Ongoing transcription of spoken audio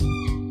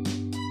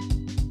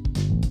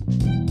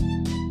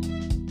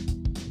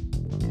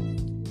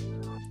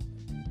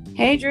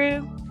Hey,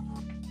 Drew.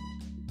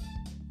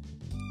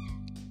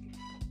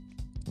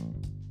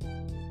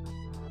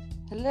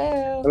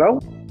 Hello. Hello?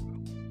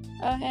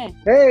 Oh, hey.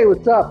 Hey,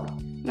 what's up?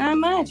 Not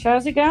much.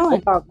 How's it Hold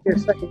going? on, give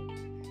me a second.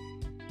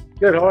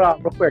 Good, hold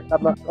on, real quick.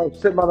 I'm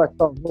sitting by my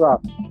phone. Hold on.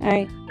 All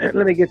right.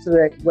 Let me get to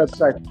the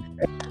website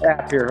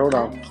app here. Hold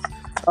on.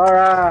 All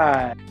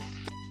right.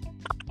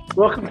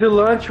 Welcome to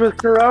Lunch with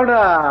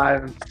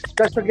Corona.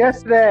 Special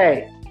guest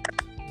today,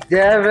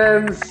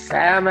 Devin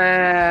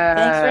Salmon.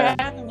 Thanks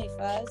for having me,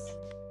 Fuzz.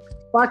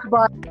 Sponsored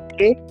by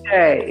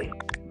Game.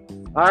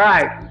 All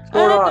right, what's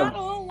going Not a on?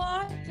 whole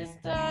lot.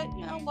 Just,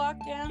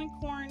 lockdown and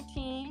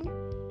quarantine.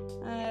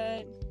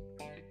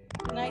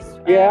 Nice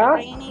Yeah?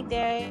 rainy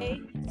day.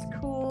 It's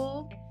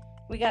cool.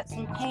 We got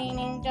some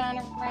painting done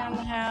around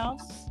the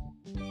house.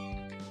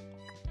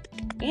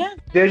 Yeah.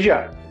 Did you?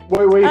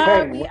 What are you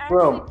painting? We What actually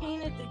room?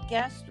 painted the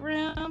guest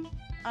room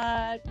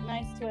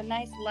to a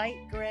nice light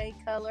gray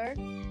color.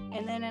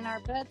 And then in our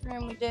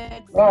bedroom, we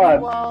did three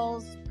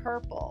walls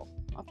purple,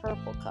 a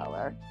purple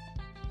color.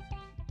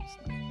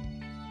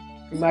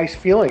 Nice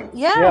feeling.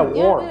 Yeah,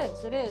 warm.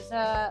 it is.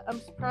 I'm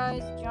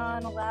surprised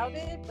John allowed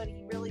it, but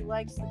he really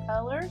likes the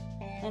color,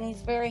 and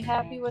he's very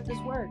happy with his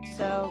work,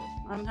 so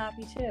I'm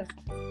happy too.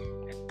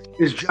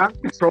 Is John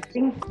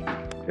controlling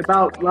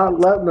about not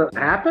letting it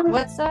happen?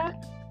 What's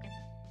that?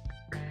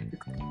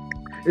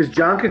 Is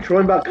John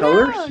controlling about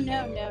colors?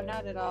 No,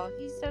 not at all.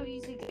 He's so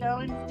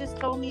easygoing. He just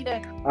told me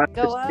to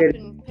go up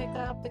and pick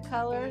up the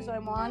colors I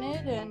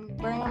wanted and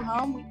bring them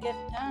home. We'd get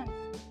it done.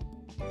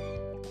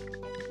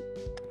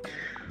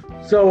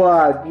 So,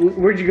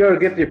 where'd you go to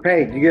get your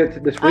paint? You get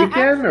it this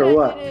weekend or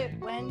what? I did it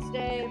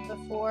Wednesday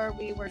before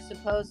we were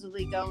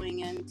supposedly going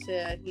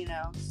into,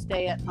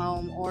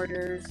 stay-at-home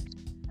orders.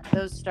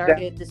 Those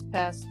started this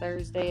past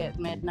Thursday at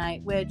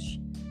midnight, which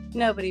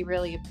nobody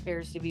really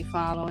appears to be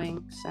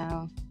following.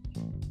 So,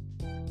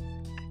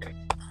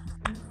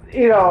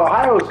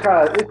 Ohio's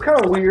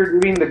kind of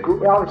weird. I mean,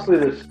 obviously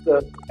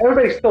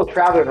everybody's still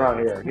traveling around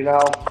here.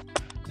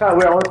 It's kind of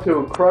weird. I went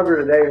to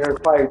Kroger today, and there's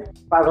probably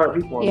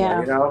 500 people in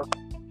there.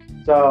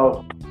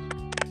 So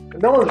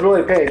no one's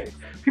really paying.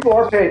 People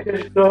are paying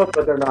attention to it,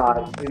 but they're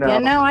not.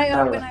 when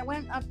I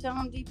went up to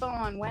Home Depot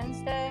on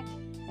Wednesday,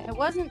 it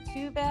wasn't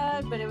too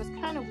bad, but it was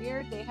kind of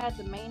weird. They had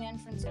the main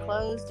entrance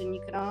closed, and you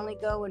could only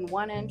go in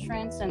one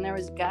entrance, and there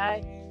was a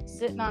guy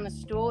sitting on a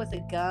stool with a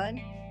gun.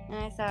 And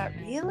I thought,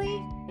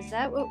 really? Is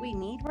that what we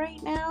need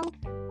right now?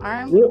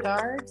 Armed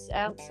guards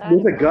outside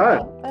with a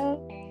gun?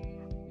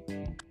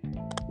 Depot?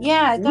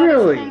 Yeah, I thought it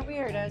was kind of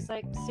weird. I was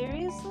like,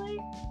 seriously?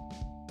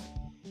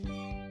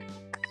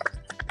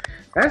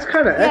 That's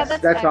kind of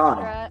that's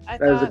odd.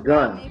 That is a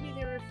gun. Maybe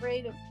they were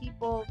afraid of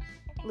people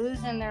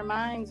losing their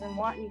minds and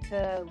wanting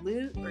to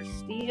loot or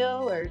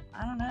steal, or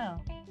I don't know.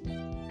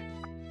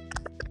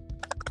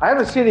 I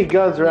haven't seen any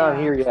guns around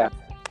here yet.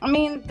 I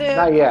mean, the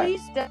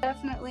police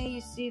definitely, you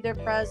see their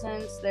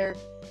presence. They're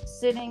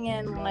sitting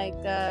in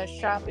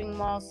shopping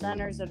mall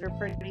centers that are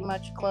pretty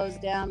much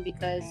closed down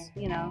because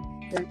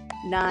they're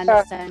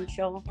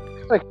non-essential.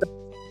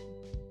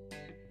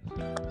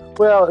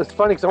 Well, it's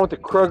funny because I went to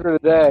Kroger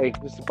today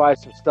just to buy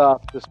some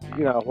stuff. Just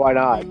why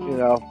not?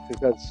 Mm-hmm.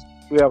 Because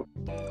we have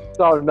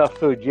not enough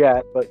food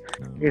yet. But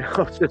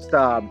it's just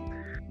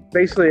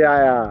basically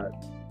the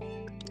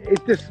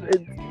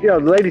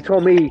lady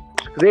told me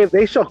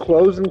they sell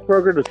clothes in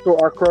Kroger. The store,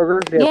 our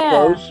Kroger, they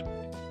have clothes.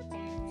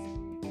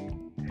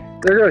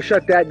 They're gonna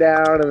shut that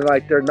down, and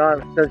they're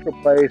non-essential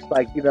place,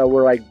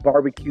 where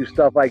barbecue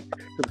stuff, to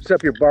set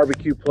up your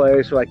barbecue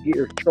place, or get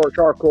your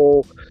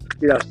charcoal.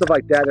 Stuff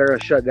like that, they're going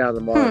to shut down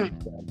the March.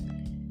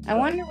 I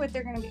wonder what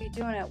they're going to be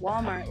doing at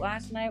Walmart.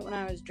 Last night when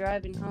I was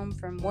driving home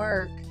from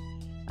work,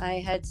 I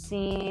had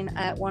seen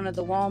at one of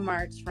the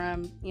Walmarts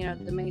from,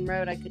 the main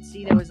road, I could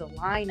see there was a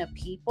line of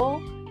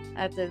people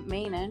at the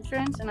main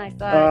entrance. And I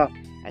thought,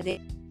 are they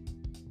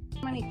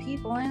so many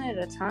people in at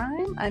a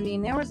time? I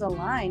mean, there was a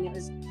line. It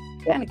was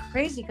kind of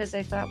crazy because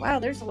I thought, wow,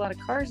 there's a lot of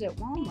cars at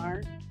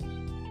Walmart.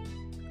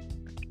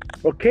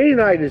 Well, Katie and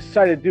I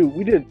decided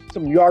we did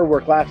some yard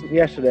work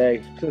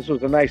yesterday since it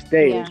was a nice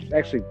day. Yeah. It was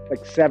actually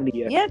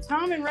 70. Yeah,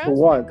 Tom and Rose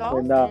went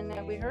golfing,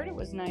 and we heard it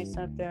was nice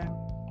up there.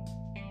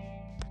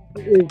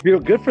 It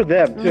was good for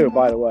them, too,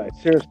 by the way.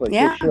 Seriously,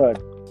 they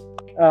should.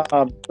 But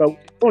I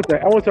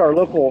went to our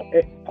local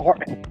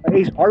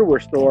Ace Hardware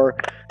store,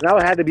 and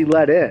I had to be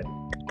let in.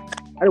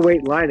 I had to wait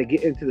in line to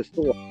get into the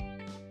store.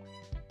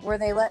 Were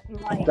they letting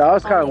that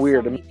was kind of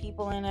weird. So many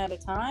people in at a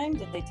time?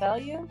 Did they tell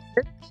you?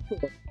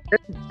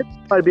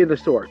 10 be in the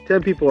store.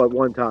 10 people at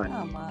one time.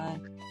 Oh my!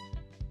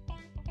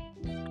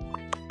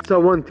 So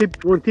when 10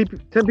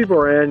 people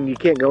are in, you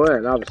can't go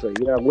in. Obviously,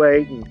 you gotta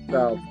wait, and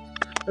so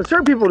and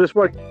certain people just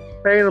want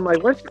propane. I'm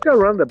like, why don't you go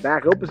run the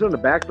back? Open some in the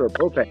back for a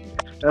propane.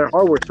 At a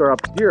hardware store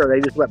up here, they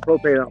just let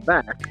propane out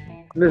back,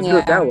 and just do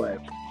it that way.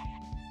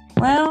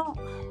 Well,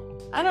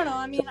 I don't know.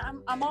 I mean,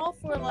 I'm all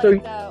for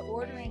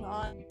ordering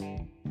on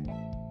it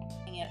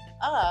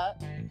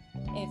up.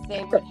 If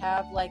they would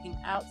have an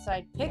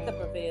outside pickup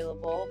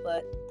available,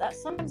 but that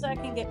sometimes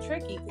that can get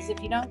tricky because if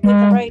you don't get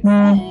the right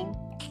thing.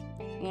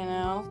 you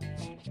know?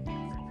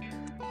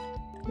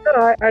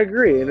 No, I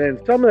agree. And then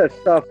some of that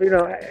stuff,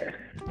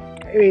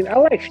 I mean, I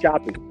like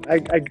shopping.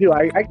 I do.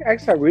 I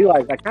actually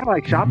realize I kind of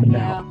like shopping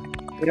now.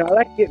 Yeah. I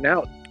like getting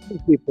out, seeing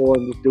people,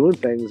 and just doing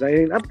things. I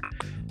mean,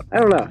 I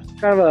don't know.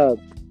 It's kind of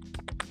a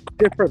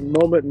different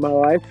moment in my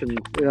life, and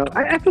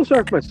I feel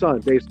sorry for my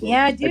son, basically.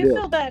 Yeah, I do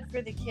feel bad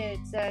for the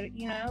kids that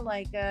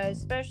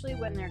especially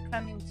when they're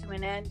coming to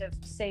an end of,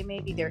 say,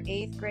 maybe their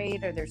 8th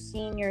grade or their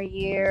senior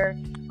year,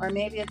 or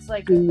maybe it's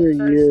like the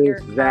first year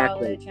of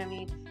college. I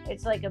mean,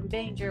 it's like a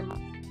major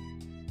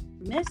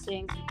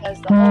missing because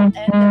the whole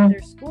end of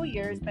their school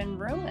year has been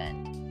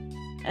ruined,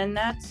 and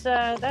that's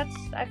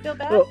I feel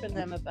bad for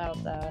them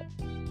about that.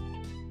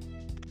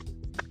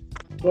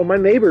 Well, my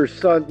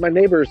neighbor's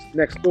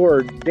next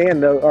door,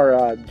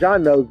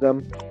 John knows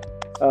them.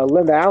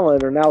 Linda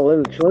Allen, or now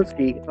Linda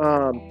Chilinsky.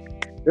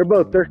 They're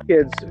both their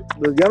kids.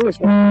 The youngest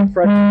one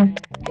freshman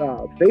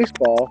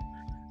baseball,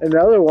 and the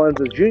other one's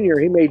a junior.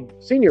 He made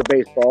senior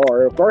baseball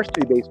or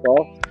varsity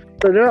baseball.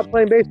 So they're not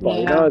playing baseball.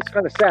 Yeah. It's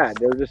kind of sad.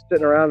 They're just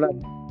sitting around.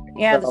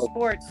 The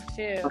sports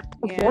too.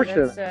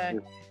 Unfortunate. Yeah,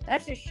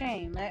 that's a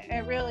shame.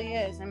 It really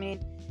is. I mean,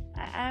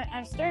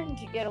 I'm starting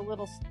to get a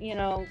little,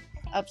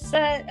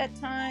 upset at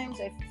times.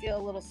 I feel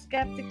a little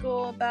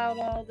skeptical about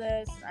all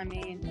this. I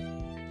mean,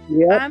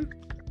 yeah,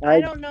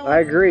 I don't know. I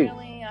agree. I'm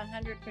really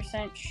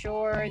 100%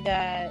 sure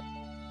that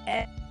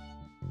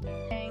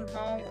staying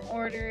home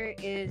order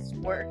is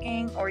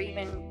working or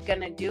even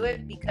gonna do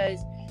it,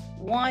 because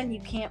 1, you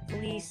can't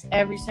police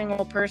every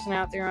single person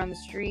out there on the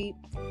street.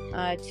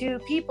 2,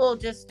 people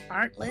just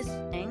aren't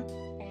listening,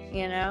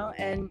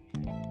 and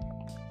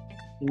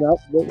no,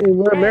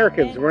 we're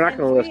Americans. We're not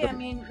going to listen. I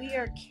mean, we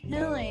are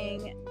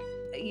killing,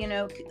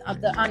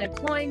 the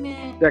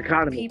unemployment, the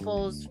economy,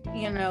 people's,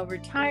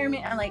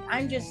 retirement.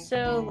 I'm just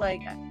so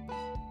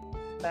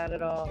about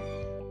it all,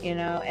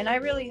 and I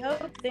really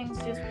hope things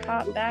just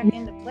pop back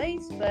into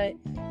place. But,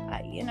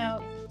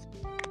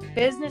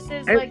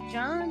 businesses like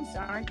John's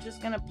aren't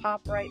just going to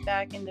pop right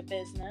back into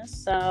business.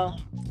 So,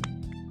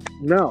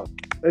 no.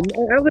 And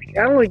I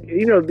don't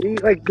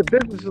think, like the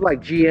businesses like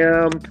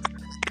GM,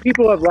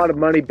 people have a lot of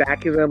money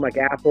backing them, like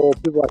Apple,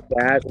 people like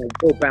that, and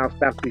they'll bounce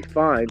back to be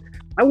fine.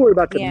 I worry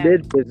about the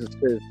mid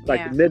businesses,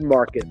 like the mid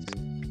markets,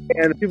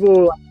 and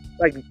people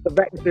like the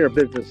vacuum cleaner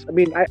business. I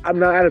mean, I'm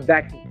not out of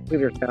vacuum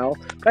cleaners now,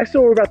 but I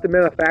still worry about the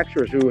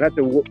manufacturers who have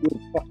to, who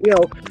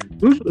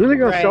are they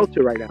going to sell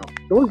to right now?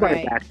 No one's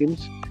buying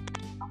vacuums.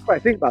 I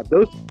think about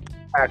those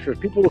manufacturers.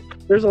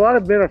 There's a lot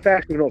of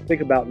manufacturers we don't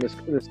think about in this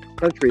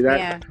country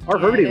that are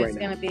hurting right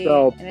now.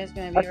 It is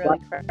going to be really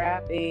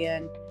crappy,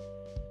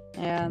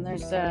 and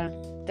there's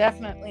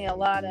definitely a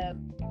lot of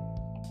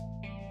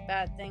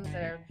bad things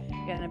that are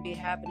going to be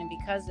happening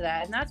because of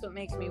that, and that's what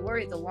makes me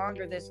worried. The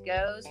longer this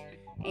goes,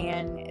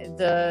 and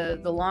the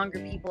longer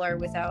people are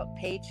without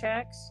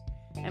paychecks.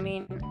 I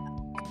mean,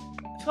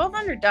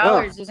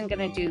 $1,200 isn't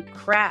going to do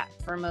crap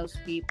for most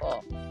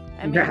people.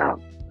 I mean,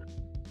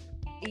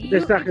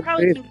 you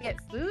probably can get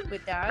food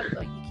with that,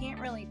 but you can't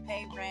really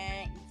pay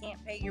rent. You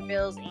can't pay your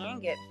bills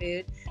and get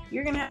food.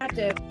 You're going to have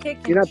to pick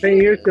and You're not paying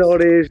your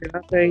utilities. You're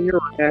not paying your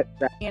rent.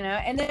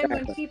 And then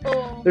when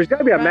people there's got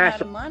to be a run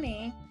massive out of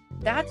money,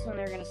 that's when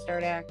they're going to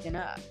start acting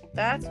up.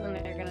 That's when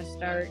they're going to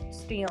start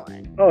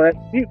stealing.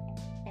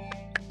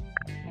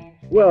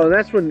 Well,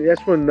 that's when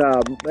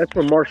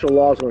martial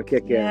law is going to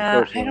kick in.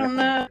 Yeah, I don't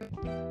know.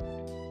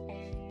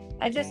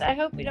 I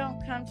hope we don't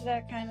come to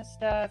that kind of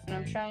stuff, and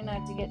I'm trying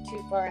not to get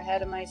too far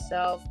ahead of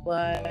myself,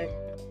 but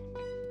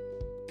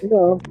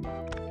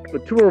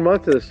but 2 more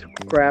months of this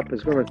crap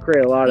is going to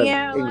create a lot of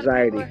anxiety. A lot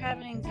of people are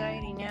having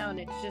anxiety now, and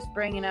it's just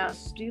bringing out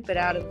stupid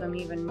out of them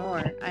even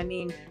more. I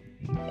mean,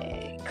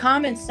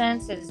 common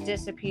sense has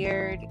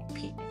disappeared.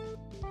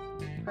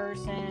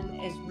 Person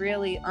is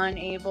really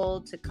unable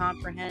to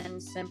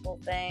comprehend simple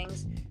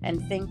things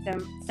and think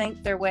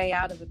their way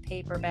out of a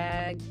paper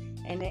bag,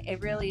 and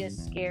it really is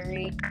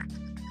scary.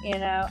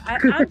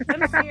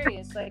 I'm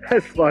serious.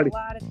 That's funny. A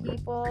lot of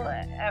people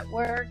at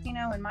work, in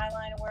my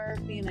line of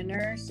work, being a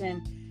nurse,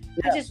 and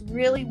I just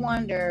really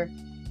wonder,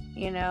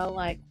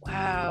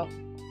 wow.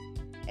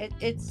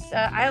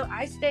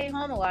 I stay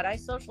home a lot. I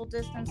social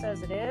distance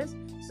as it is,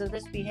 so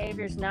this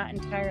behavior is not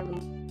entirely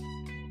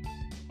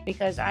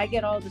because I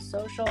get all the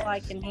social I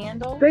can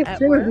handle.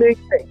 Same with me.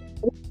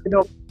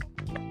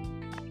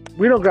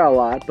 We don't got a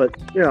lot, but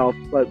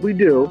we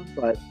do.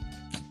 But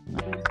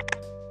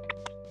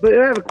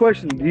I have a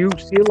question. Do you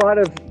see a lot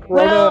of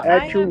corona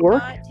at your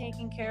work? I have not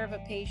taken care of a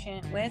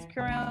patient with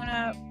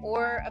corona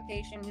or a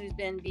patient who's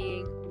been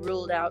being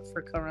ruled out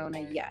for corona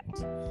yet.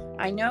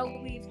 I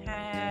know we've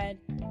had,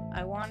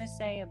 I want to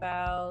say,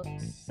 about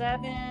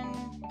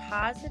 7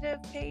 positive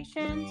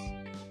patients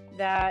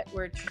that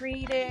were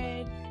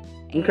treated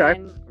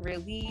and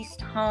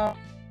released home,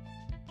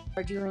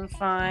 are doing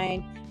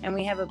fine, and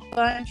we have a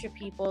bunch of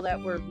people that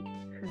we're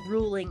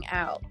ruling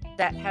out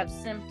that have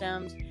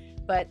symptoms,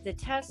 but the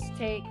test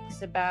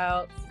takes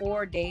about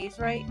 4 days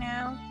right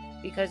now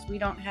because we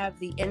don't have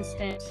the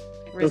instant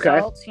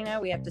results. You know,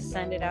 we have to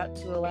send it out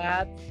to a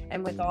lab,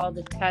 and with all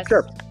the tests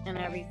and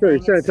everything,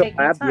 it's taking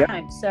time.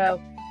 Yeah.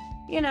 So,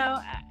 you know,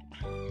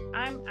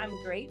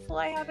 I'm grateful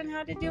I haven't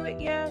had to do it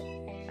yet.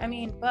 I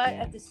mean, but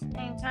at the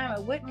same time, I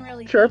wouldn't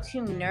really be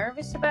too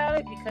nervous about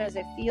it, because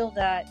I feel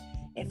that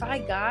if I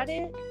got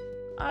it,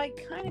 I'd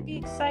kind of be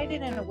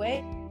excited in a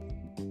way.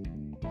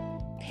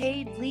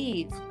 Paid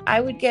leave. I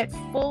would get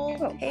full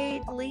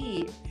paid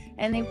leave,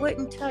 and they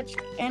wouldn't touch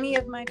any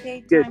of my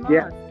paid time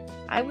off.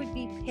 I would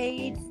be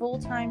paid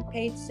full-time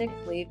paid sick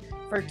leave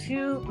for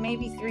 2,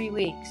 maybe 3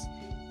 weeks.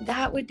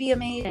 That would be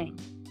amazing.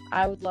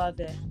 I would love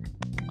it.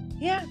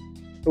 Yeah.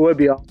 It would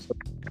be awesome.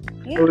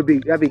 Yeah. That'd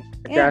be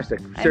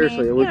fantastic. Yeah.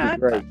 Seriously, it would be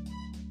great.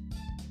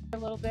 A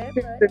little bit.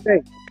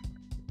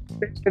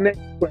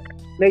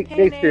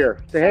 Nate's here.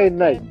 Say hey,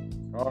 Nate.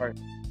 All right.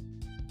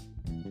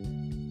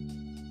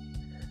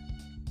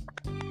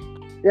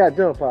 Yeah,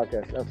 doing a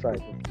podcast. I'm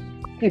sorry.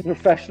 He's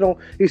professional.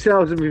 He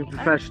sounds to be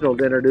professional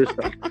to introduce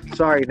him.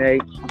 Sorry,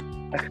 Nate.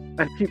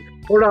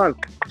 Hold on.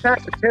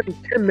 Past the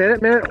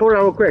 10-minute. Hold on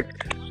real quick.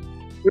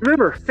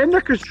 Remember,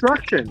 Fender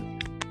Construction.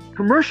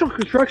 Commercial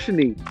construction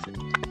needs.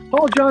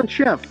 Call John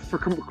Sheff for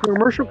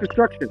commercial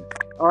construction.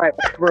 All right,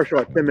 commercial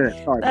at 10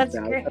 minutes. Sorry That's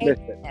about great. that. I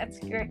missed it. That's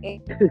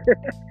great.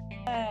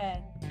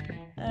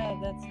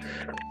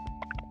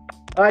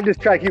 I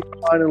just try to keep it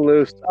fun and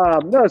loose.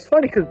 No, it's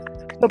funny because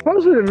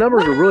supposedly the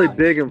numbers are really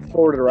big in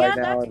Florida right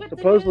now. That's what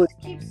supposedly,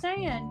 the news keeps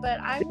saying. But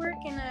I work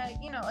in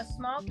a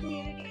small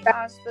community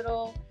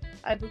hospital.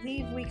 I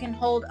believe we can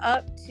hold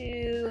up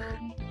to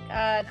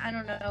I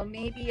don't know,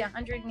 maybe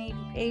 180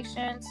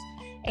 patients,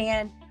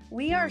 and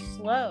we are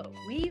slow.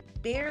 We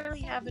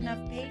barely have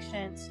enough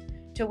patients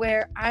to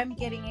where I'm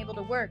getting able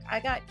to work. I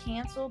got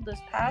canceled this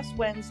past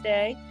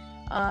Wednesday.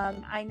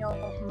 I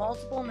know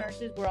multiple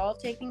nurses, we're all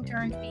taking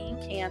turns being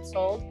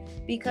canceled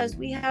because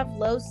we have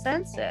low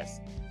census.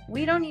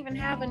 We don't even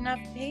have enough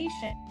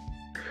patients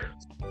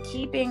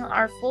keeping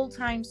our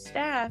full-time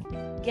staff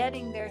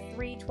getting their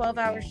 3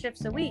 12-hour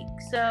shifts a week.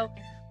 So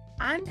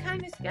I'm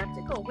kind of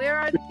skeptical. Where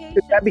are the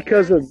patients? Is that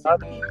because of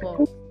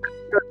people?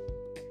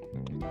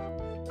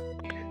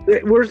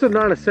 Where's the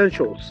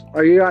non-essentials?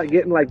 Are you not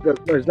getting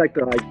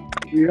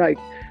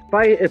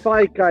if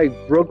I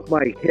broke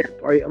my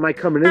hip, am I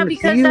coming in to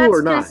see you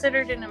or not? Because that's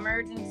considered an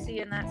emergency,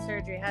 and that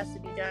surgery has to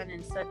be done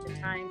in such a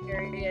time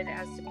period.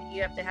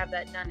 You have to have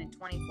that done in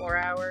 24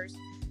 hours.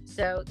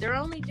 So they're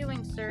only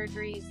doing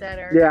surgeries that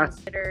are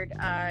considered,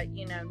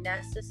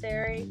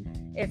 necessary.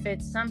 If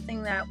it's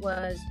something that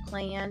was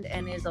planned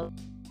and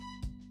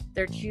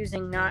they're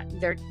choosing not,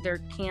 they're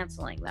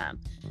canceling them.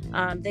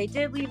 They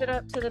did leave it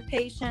up to the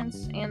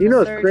patients and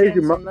the surgeons,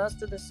 and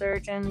most of the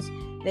surgeons,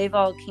 they've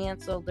all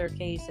canceled their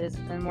cases,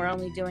 and we're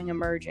only doing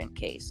emergent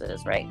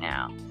cases right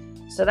now.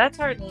 So that's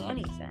hardly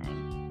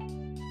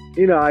anything.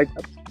 You know,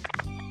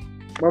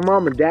 my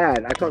mom and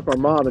dad, I talked to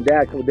my mom and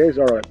dad a couple days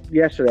ago,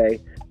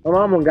 yesterday. My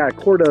mom got a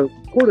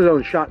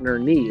cortisone shot in her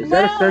knee. Is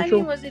that essential?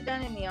 I mean, was it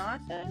done in the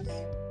office?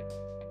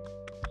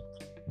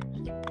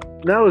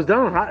 No, it was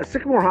done at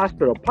Sycamore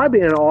Hospital. Probably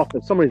in an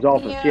office, somebody's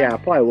office. Yeah,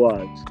 it probably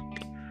was.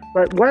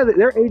 But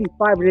they're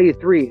 85 and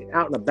 83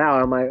 out and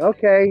about. I'm like,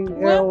 okay,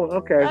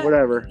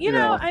 whatever. You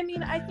know, I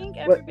mean, I think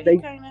everybody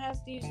kind of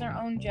has to use their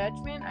own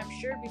judgment. I'm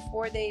sure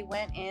before they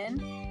went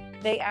in,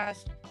 they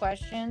asked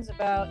questions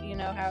about,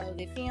 how are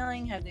they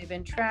feeling? Have they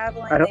been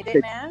traveling? They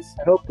didn't ask?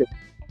 I hope they.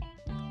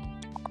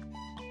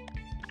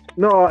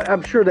 No,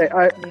 I'm sure they.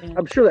 I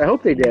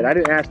hope they did. I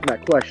didn't ask them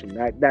that question.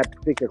 That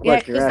particular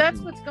question. Yeah, because that's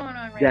what's going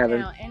on right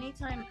now.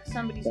 Anytime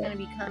somebody's going to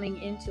be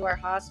coming into our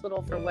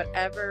hospital for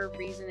whatever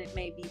reason it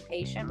may be,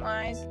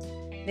 patient-wise,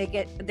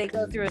 they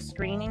go through a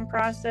screening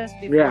process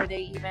before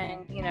they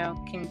even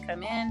can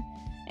come in.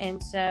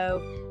 And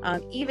so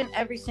even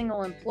every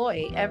single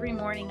employee, every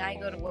morning I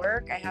go to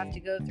work, I have to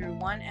go through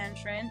one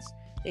entrance.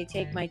 They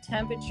take my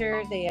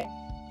temperature.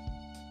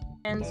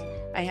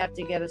 I have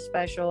to get a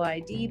special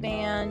ID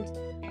band,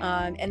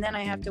 and then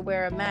I have to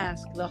wear a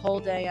mask the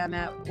whole day I'm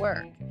at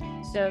work.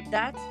 So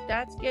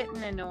that's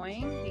getting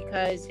annoying,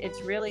 because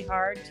it's really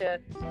hard to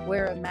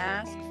wear a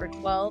mask for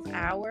 12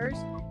 hours,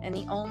 and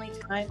the only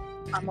time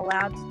I'm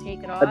allowed to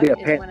take it off is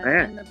when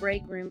I'm in the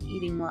break room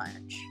eating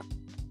lunch.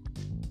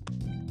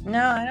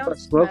 No, I don't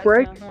smoke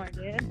break. No more,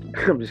 dude.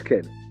 I'm just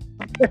kidding.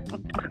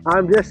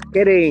 I'm just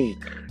kidding.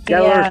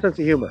 Got a lot of sense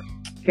of humor.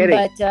 Kidding.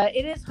 But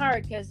it is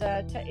hard because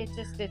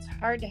it's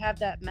hard to have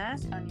that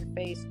mask on your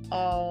face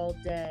all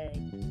day.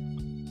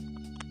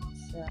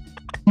 So.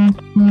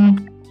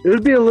 It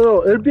would be a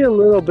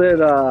little bit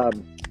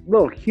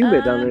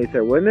humid underneath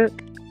there, wouldn't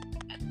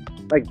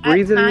it? Like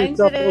breathing in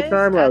yourself all the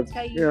time. I'll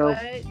tell you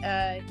what,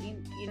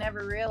 you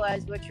never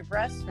realized what your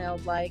breath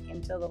smelled like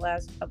until the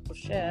last couple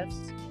shifts.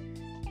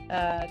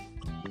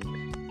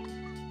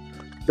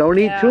 Don't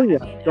eat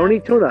tuna. Don't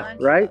eat tuna,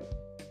 right?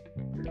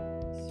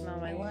 Smell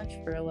my lunch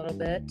for a little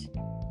bit.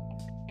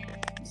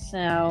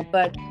 So,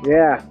 but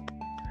yeah.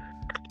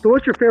 So,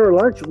 what's your favorite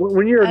lunch?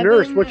 When you're a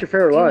nurse, what's your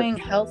favorite lunch? Doing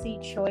Healthy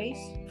Choice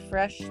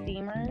fresh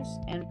steamers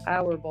and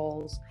power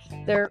bowls.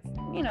 They're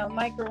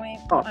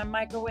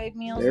microwave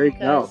meals. There you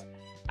go.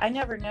 I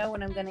never know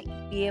when I'm going to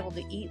be able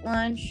to eat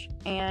lunch,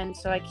 and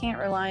so I can't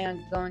rely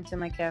on going to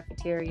my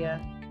cafeteria.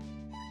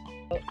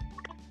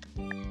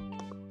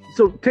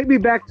 So take me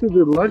back to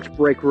the lunch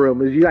break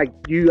room. Is you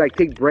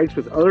take breaks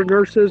with other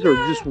nurses or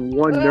just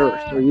one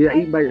nurse? Or you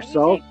eating by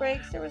yourself? We take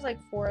breaks. There was like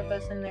 4 of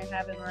us in there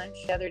having lunch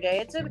the other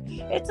day.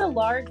 It's a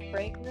large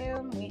break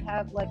room. We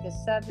have like a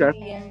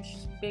 70-inch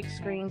big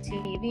screen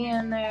TV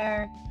in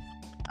there.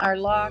 Our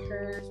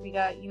lockers. We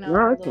got a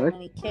little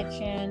mini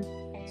kitchen.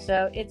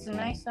 So it's a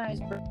nice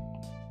break.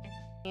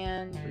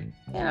 And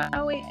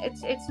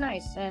it's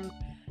nice, and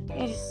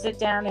you just sit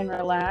down and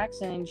relax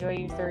and enjoy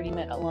your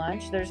 30-minute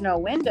lunch. There's no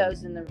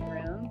windows in the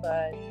room,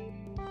 but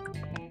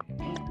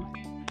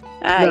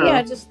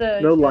just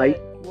the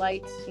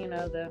lights,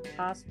 the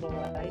hospital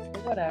lights,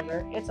 but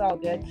whatever. It's all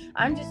good.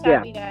 I'm just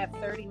happy to have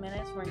 30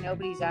 minutes where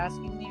nobody's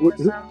asking me for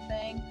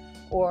something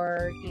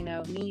or,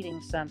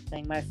 needing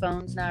something. My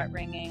phone's not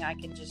ringing. I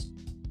can just...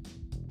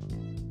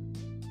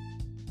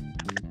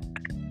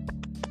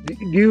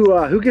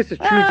 Who gets to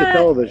choose the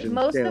television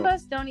Most channel? of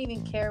us don't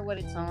even care what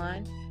it's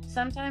on.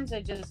 Sometimes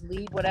I just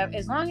leave whatever.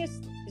 As long as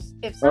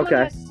if someone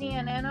has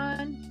CNN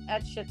on,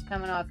 that shit's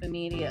coming off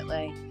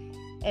immediately.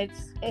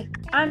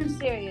 I'm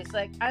serious.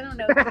 Like, I don't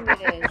know who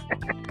it is,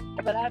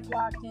 but I've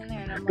walked in there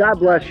and I'm God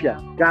bless you.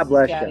 No, God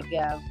bless you.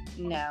 Go.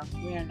 No,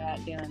 we're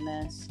not doing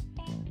this.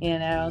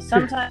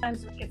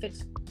 Sometimes if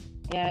it's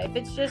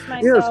just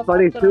myself, I'll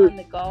put on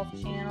the Golf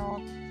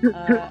Channel,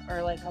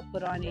 or like I'll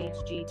put on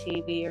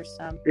HGTV or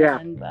something.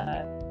 Yeah.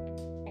 But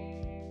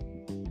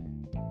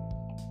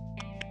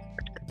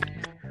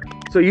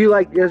so you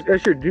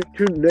that's your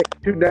two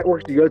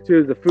networks you go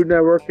to, the Food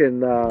Network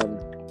and I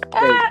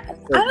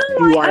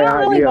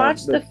don't really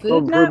watch the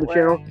Food Network.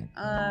 Channel.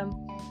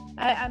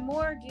 I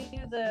more do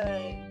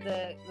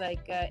the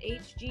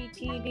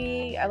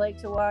HGTV. I like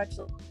to watch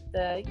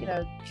the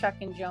Chuck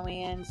and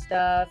Joanne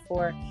stuff,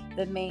 or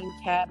the Maine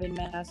Cabin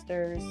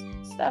Masters,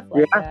 stuff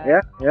like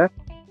that. Yeah.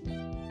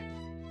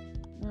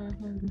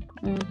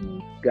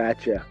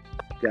 Gotcha.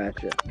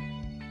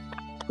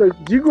 So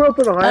did you grow up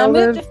in Ohio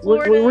then? When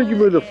did you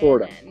move to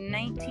Florida? In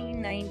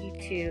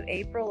 1992,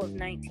 April of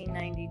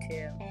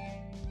 1992.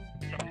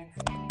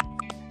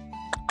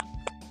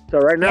 So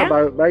right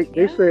now,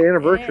 basically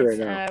anniversary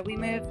right now. We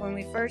moved when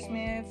we first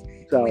moved.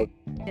 So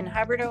in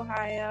Hubbard,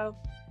 Ohio,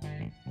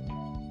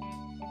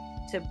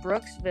 to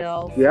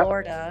Brooksville,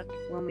 Florida.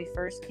 When we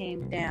first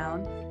came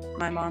down,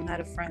 my mom had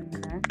a friend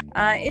there.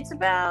 It's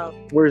about...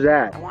 Where's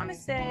that? I want to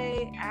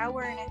say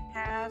hour and a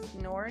half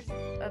north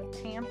of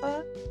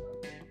Tampa.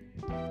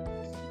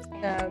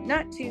 So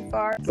not too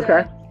far.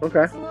 Okay.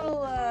 It's a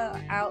little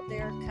out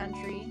there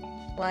country,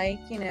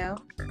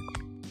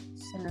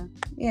 So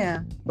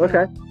yeah.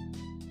 Okay.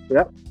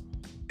 Yep.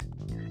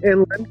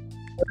 Inland.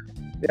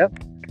 Yep.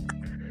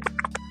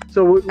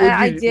 So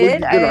I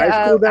did.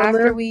 high school down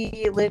after there?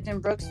 we lived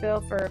in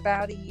Brooksville for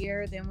about a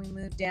year, then we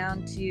moved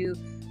down to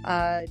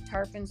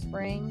Tarpon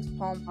Springs,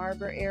 Palm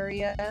Harbor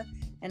area,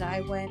 and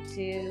I went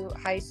to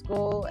high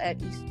school at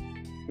East.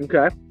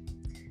 Okay.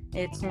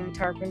 It's in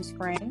Tarpon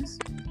Springs.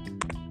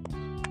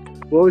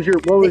 What was your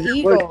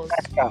Eagles?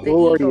 What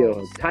were you?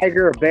 A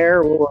tiger, a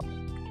bear?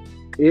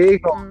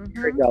 Eagle. Mm-hmm.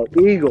 There you go.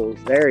 Eagles.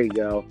 There you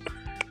go.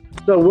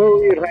 So what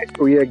were you in high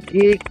school? Were you a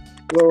geek?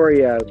 What were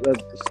you? A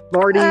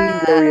smarty?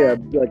 Were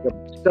you like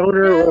a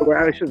stoner? No.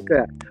 I shouldn't say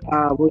that.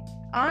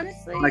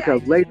 Honestly, like I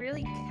just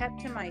really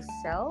kept to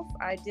myself.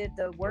 I did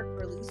the work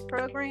release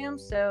program,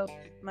 so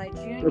my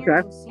junior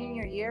and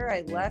senior year,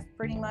 I left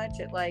pretty much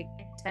at like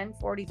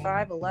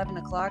 10:45, 11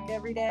 o'clock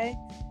every day,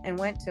 and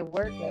went to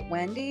work at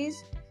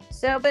Wendy's.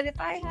 So, but if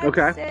I had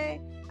to say,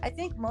 I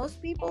think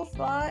most people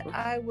thought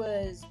I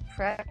was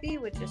preppy,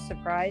 which is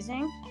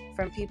surprising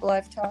from people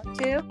I've talked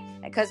to,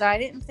 because I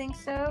didn't think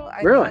so.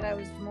 I thought I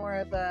was more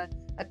of a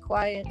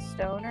quiet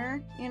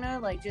stoner,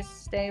 like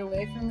just stay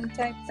away from me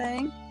type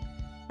thing.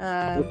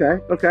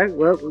 Okay.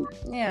 Well,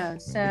 yeah.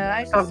 So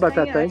I just talk about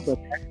that thing.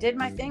 Did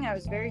my thing. I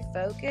was very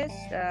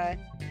focused.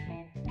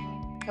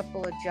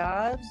 Couple of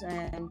jobs,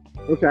 and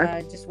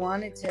just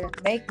wanted to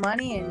make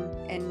money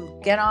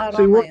and get out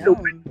on my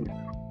own.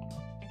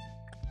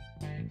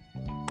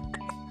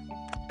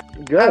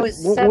 Good.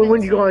 When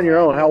did you go on your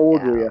own? How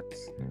old were you?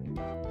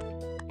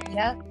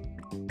 Yeah,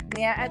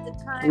 at the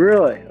time.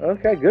 Really?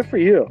 Okay, good for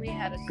you. We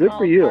had a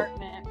small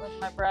apartment with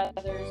my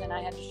brothers, and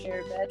I had to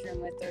share a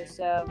bedroom with her.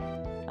 So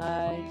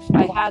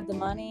I had the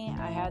money,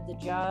 I had the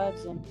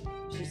jobs, and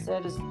she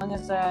said as long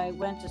as I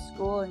went to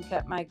school and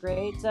kept my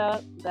grades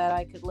up, that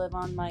I could live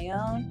on my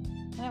own.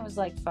 And it was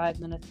like 5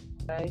 minutes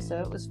away, so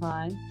it was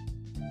fine.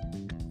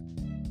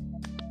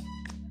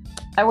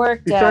 I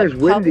worked Besides at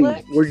Wendy's,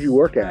 Publix, where'd you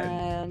work at?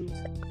 And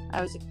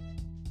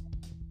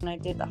I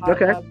did the hot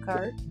dog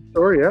cart.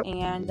 Sure, yeah.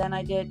 And then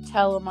I did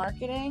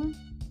telemarketing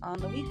on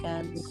the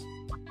weekends.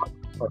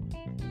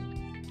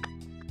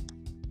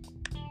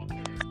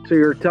 So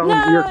you're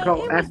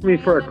asking me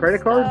for a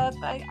credit card?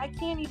 I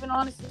can't even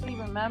honestly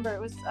remember.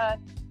 It was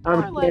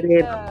I'm more like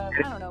kidding. I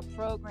don't know,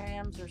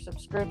 programs or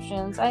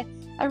subscriptions. I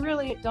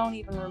really don't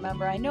even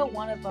remember. I know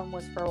one of them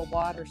was for a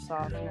water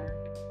softener.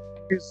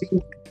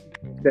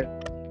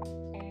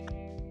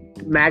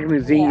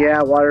 magazine,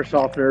 water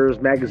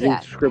softeners, magazine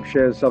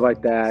subscriptions, stuff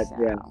like that.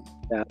 So.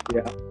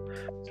 Yeah.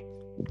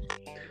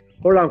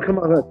 Hold on, come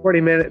on,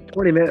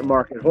 20-minute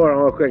mark. Hold on,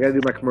 real quick. I gotta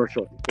do my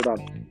commercial. Hold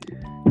on.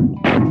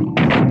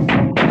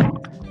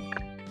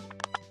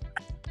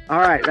 All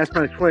right, that's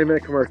my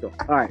 20-minute commercial.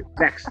 All right,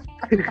 next.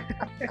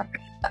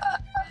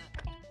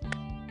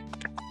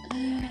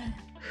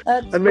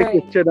 I'm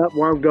making shit up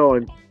where I'm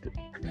going.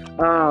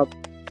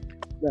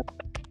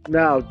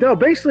 No.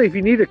 Basically, if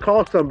you need to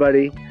call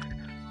somebody,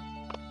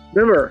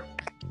 remember,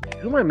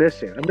 who am I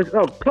missing?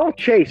 Call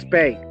Chase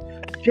Bank,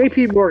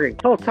 JP Morgan,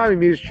 call Tommy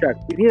Music.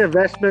 If you need an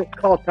investment,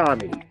 call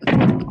Tommy.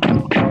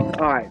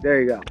 All right,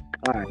 there you go.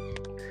 All right.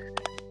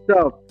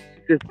 So,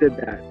 just did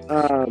that.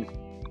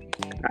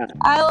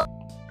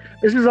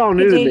 This is all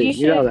new to me.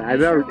 You know that.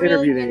 I've never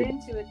interviewed anyone.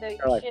 Into it, though.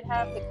 You should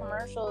have the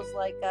commercials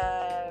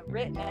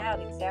written out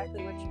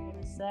exactly what you're going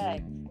to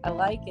say. I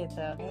like it,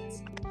 though.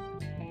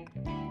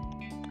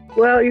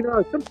 Well,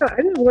 sometimes I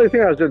didn't really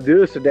think I was going to do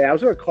this today. I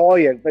was going to call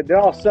you, but then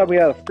all of a sudden we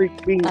had a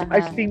freak meeting.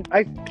 I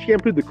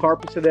shampooed the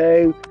carpets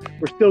today.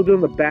 We're still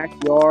doing the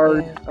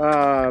backyard.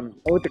 I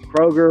went to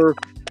Kroger.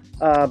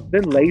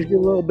 Been lazy a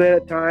little bit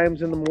at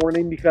times in the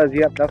morning because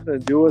you have nothing to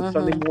do with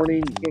Sunday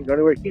morning. You can't go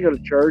anywhere. You can't go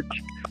to church.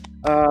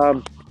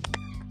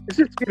 It's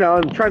just,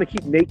 I'm trying to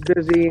keep Nate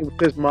busy with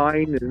his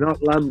mind and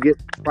not let him get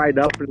fried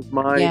up in his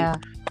mind. Yeah.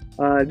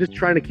 Just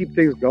trying to keep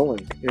things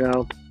going,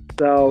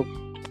 So,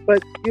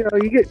 but,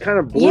 you get kind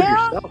of bored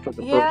yourself as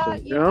a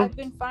person, Yeah, I've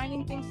been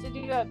finding things to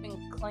do. I've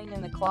been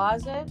cleaning the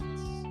closets.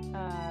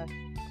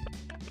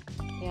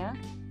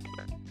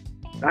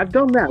 I've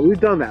done that. We've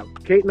done that.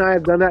 Kate and I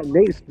have done that.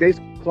 Nate's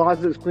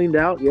closet is cleaned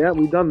out. Yeah,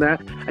 we've done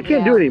that. I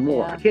can't do it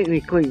anymore. I can't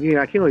even clean.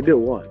 I can only do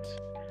it once.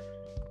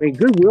 I mean,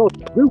 Goodwill.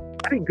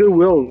 I think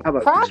Goodwill will have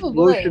an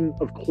explosion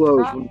of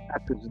clothes when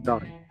that is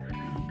done.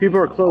 People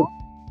are clothes.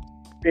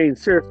 I mean,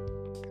 seriously.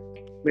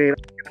 I mean, I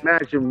can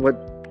imagine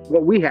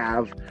what we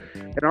have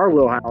in our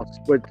little house,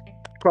 but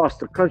across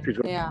the country.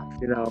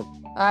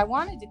 I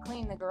wanted to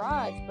clean the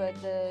garage, but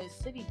the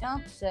city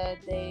dump said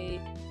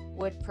they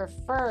would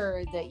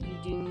prefer that you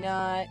do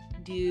not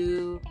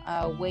do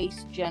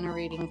waste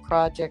generating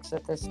projects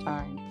at this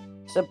time.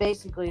 So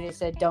basically, they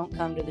said don't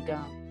come to the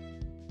dump.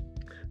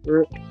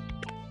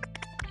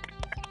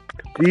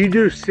 Do you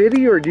do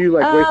city or do you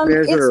waste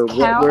management or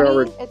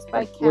wherever? It's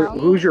by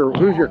county. Who's your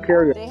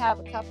carrier? They have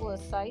a couple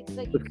of sites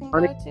that you can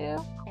go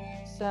to.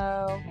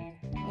 So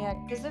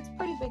because it's a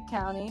pretty big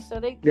county, so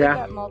they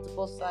got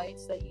multiple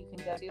sites that you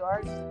can go to.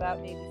 Ours is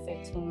about maybe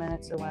 15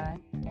 minutes away.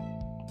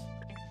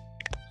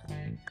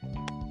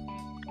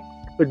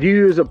 But do you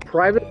use a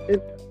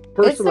private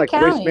person like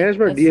county. Waste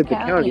Management, or do you have the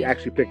county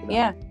actually pick it up?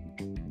 Yeah.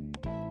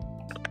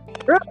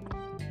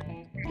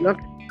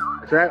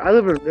 I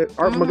live in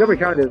Montgomery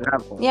County doesn't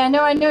have one. Yeah,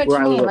 no, I know what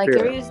you mean.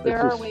 There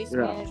are just, waste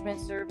management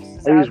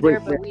services out there,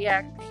 but we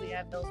actually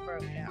have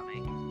Hillsborough County.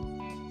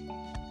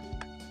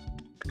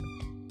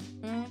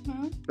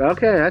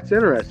 Okay, that's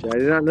interesting. I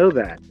did not know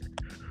that.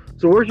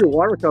 So where's your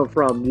water come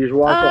from? Do you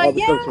water do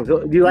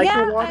you like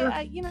your water?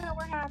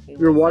 We're happy.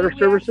 Your water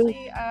services?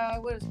 We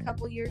actually, a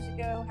couple years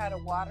ago, had a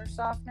water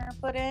softener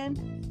put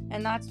in,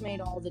 and that's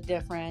made all the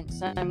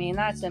difference. I mean,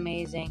 that's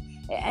amazing.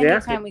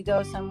 Anytime we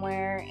go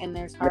somewhere and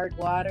there's hard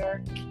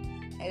water,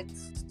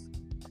 it's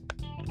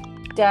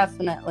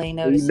definitely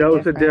noticeable. You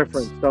notice a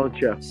difference, don't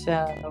you?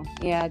 So,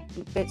 yeah, a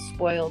bit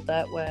spoiled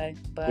that way,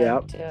 but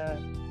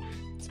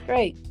it's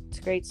great. It's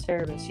great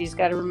service. You just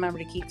got to remember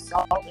to keep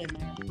salt in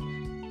there.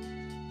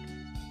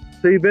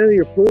 So you've been in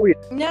your pool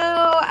yet?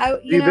 No,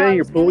 You've been in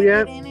your pool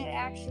yet? In it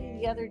actually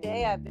the other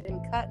day. I've been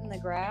cutting the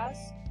grass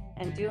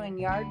and doing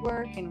yard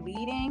work and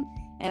weeding,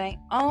 and I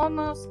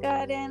almost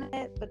got in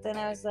it, but then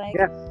I was like,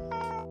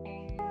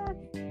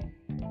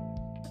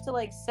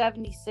 to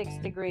 76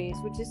 degrees,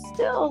 which is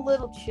still a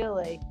little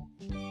chilly.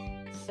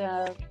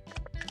 So.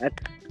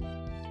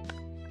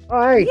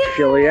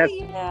 Chilly.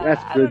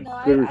 That's good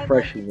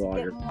refreshing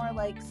water. Get more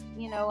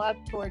up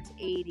towards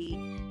 80,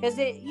 because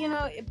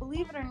it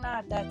believe it or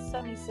not, that's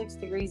 76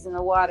 degrees in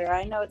the water.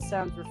 I know it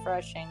sounds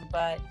refreshing,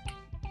 but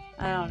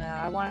I don't know.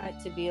 I want it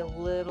to be a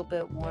little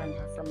bit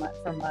warmer for my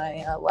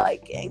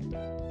liking.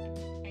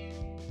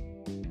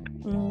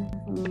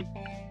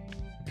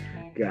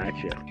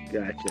 Gotcha.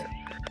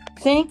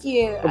 Thank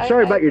you. I'm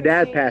sorry about your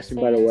dad passing,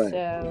 by the way.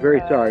 So,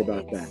 very sorry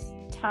about that.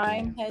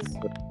 Time has.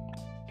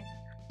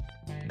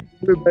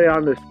 Everybody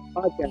on this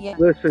podcast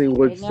listening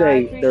would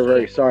say they're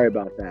very sorry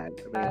about that.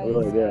 I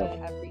really do.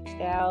 I've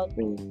reached out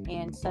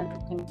and sent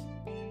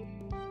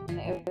and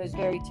it was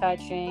very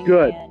touching.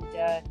 Good.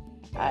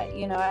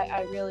 And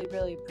I really,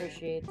 really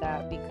appreciate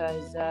that,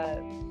 because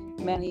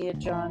many of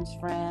John's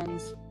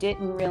friends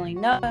didn't really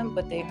know him,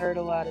 but they heard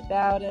a lot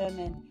about him,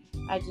 and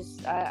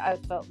I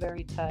felt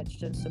very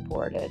touched and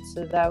supported.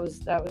 So that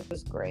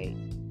was great.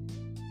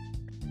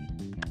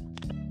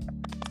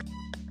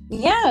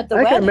 Yeah, at the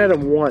wedding. I met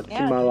him once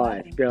in my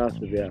life, to be honest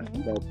with you.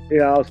 So,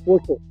 I was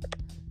fortunate.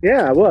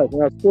 Yeah, I was.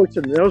 And I was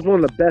fortunate. That was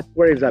one of the best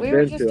weddings I've We were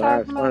been just to.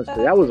 talking about Honestly, that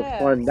today. that was Like,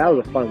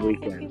 a fun I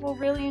think weekend. people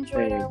really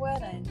enjoyed our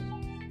wedding.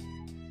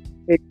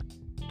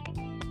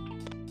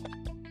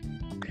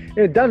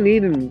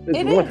 Dunedin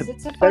is one of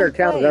the better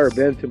towns I've ever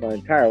been to my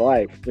entire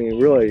life. I mean,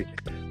 really.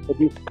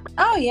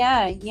 Oh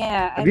yeah.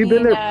 Have you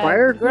been there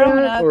prior growing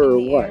to up or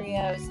in the what?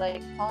 area? It was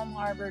like Palm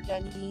Harbor,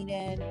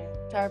 Dunedin,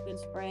 Tarpon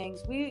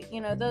Springs.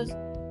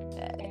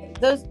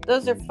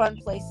 Those are fun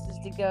places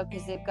to go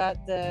because they've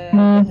got the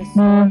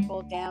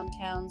historical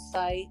downtown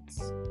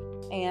sites,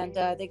 and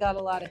they got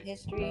a lot of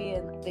history,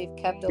 and they've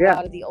kept a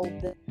lot of the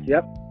old.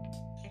 Yep.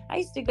 I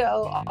used to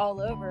go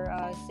all over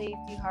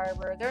Safety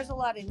Harbor. There's a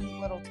lot of neat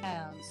little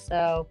towns,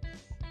 so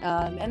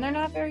and they're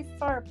not very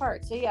far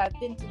apart. So yeah, I've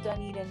been to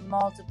Dunedin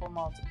multiple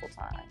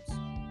times.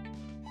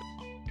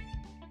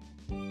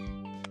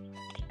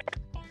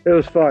 It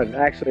was fun.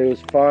 Actually, it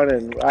was fun,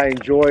 and I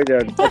enjoyed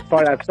it.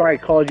 Fun. I'm sorry I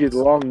called you the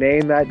wrong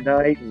name that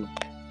night and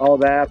all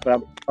that, but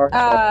I'm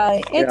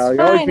sorry. It's fine.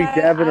 You always be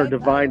Devin or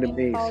Divine to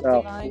me, so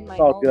Divine it's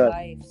all good.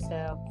 Life,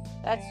 so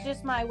that's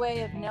just my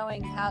way of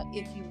knowing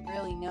if you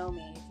really know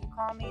me. If you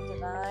call me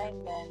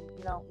Divine, then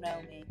you don't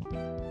know me.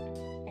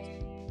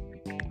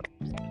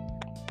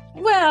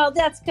 Well,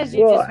 that's because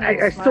you just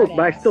I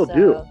still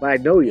do. I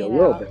know you a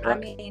little bit. Right? I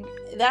mean,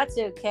 that's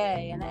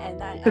okay, and I'm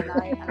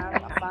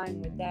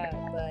fine with that.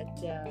 But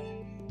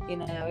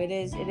it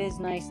is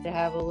nice to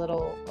have a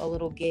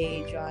little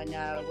gauge on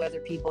whether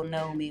people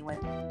know me when.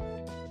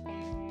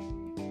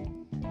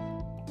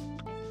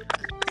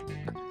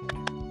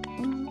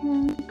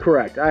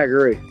 Correct. I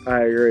agree.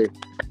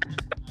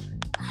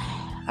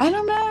 I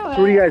don't know. So what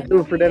are you guys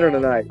doing for dinner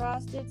tonight?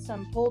 Frosted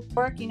some pulled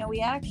pork.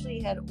 We actually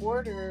had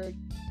ordered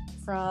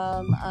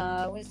from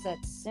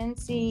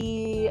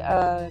Cincy?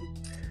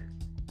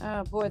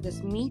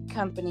 This meat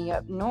company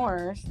up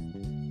north,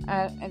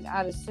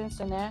 out of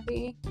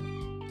Cincinnati.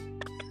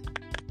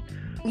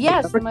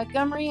 Yes,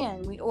 Montgomery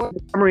Inn. We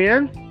ordered Montgomery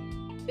Inn.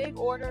 Big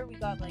order. We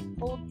got like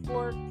pulled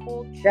pork,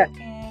 pulled chicken.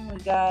 Yeah. We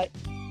got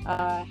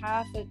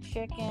half a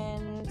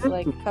chicken,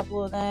 like a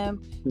couple of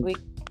them. We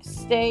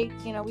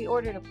steaks. We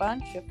ordered a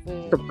bunch of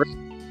food.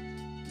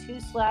 2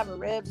 slab of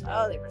ribs.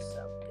 Oh, they were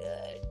so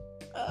good.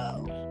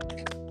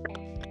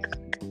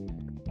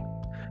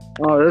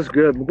 Oh, that's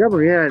good.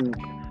 Montgomery Inn.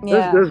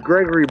 Yeah. Those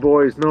Gregory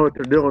boys know what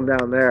they're doing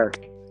down there. I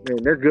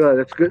mean, they're good.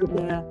 That's good.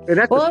 Yeah. And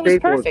that's a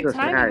staple of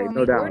Cincinnati,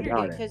 no doubt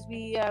about it. Because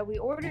we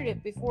ordered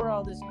it before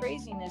all this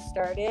craziness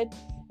started,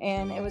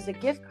 and it was a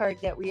gift card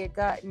that we had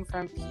gotten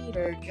from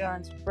Peter,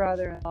 John's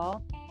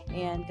brother-in-law,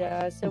 and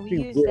so we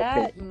used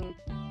that and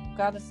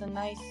got us a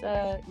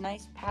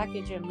nice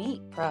package of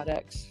meat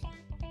products.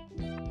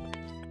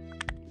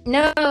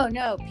 No,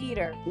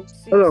 Peter.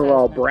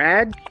 Brother-in-law,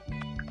 Brad.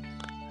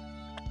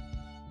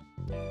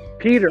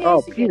 Peter.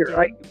 Peter.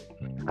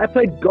 I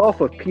played golf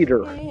with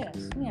Peter.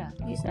 Yeah,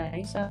 he's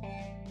nice.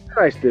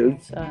 Nice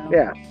dude. So,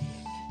 yeah.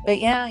 But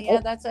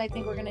that's I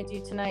think we're gonna do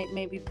tonight.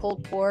 Maybe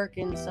pulled pork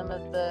and some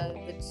of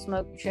the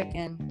smoked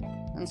chicken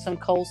and some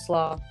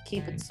coleslaw.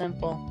 Keep it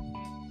simple.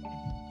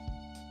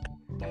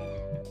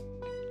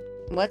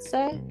 What's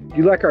that? Do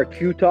you like our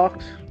Q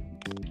talks?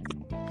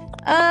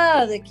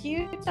 Oh, the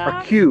Q talks.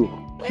 Our Q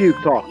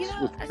talks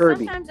with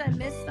Kirby. Sometimes I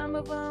miss some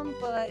of them,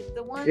 but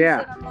the ones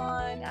that I'm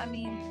on, I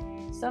mean.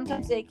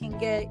 Sometimes they can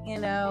get,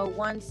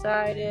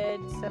 one-sided.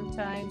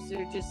 Sometimes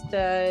they're just,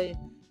 I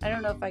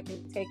don't know if I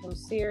can take them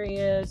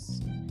serious.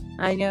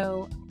 I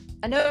know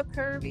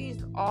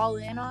Kirby's all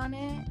in on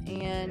it,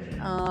 and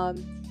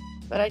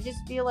but I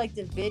just feel like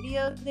the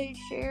video they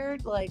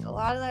shared, like a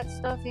lot of that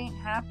stuff ain't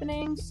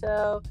happening.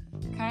 So,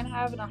 kind of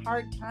having a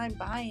hard time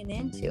buying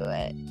into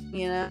it,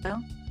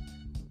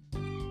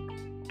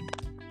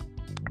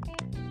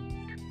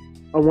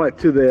 On what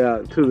to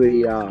the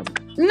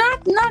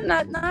Not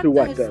to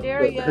what, the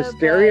hysteria, the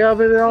hysteria of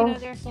it all?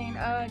 They're saying,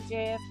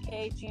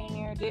 JFK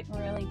Jr. didn't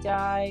really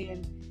die,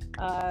 and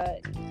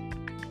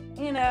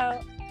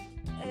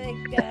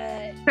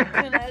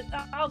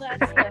all that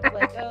stuff.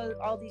 Like,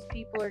 all these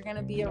people are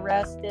gonna be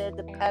arrested,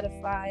 the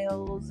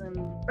pedophiles, and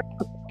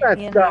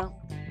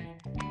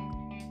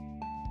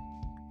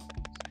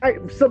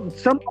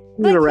some are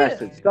being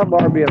arrested. Some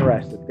are being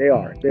arrested. They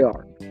are.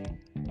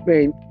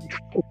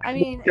 I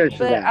mean,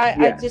 but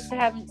I just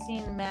haven't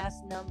seen the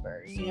mass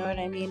numbers. You know what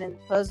I mean? And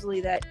supposedly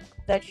that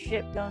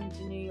ship going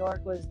to New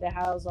York was to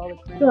house all the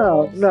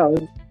criminals. No.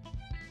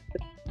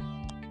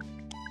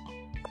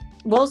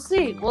 We'll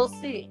see.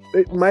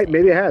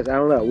 Maybe it has. I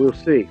don't know. We'll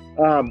see.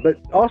 But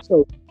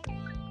also,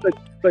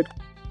 but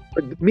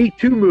the Me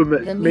Too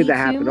movement made that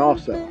happen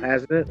also,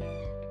 hasn't it?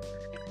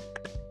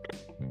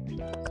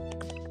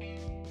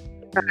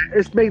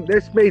 It's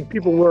made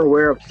people more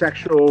aware of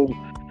sexual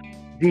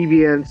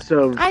deviance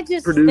of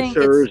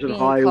producers in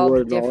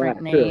Hollywood and all that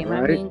too,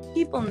 right? I mean,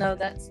 people know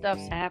that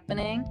stuff's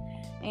happening,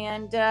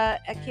 and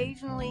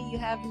occasionally you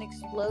have an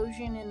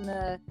explosion in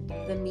the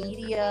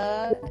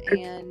media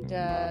and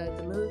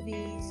the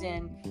movies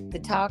and the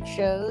talk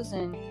shows,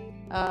 and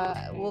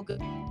we'll go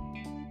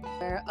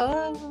where,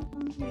 oh,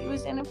 he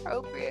was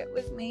inappropriate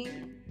with me,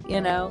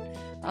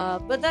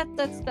 but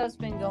that stuff's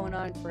been going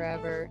on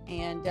forever,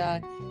 and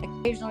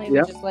occasionally we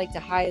just like to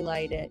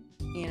highlight it,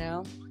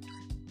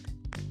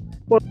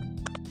 Well,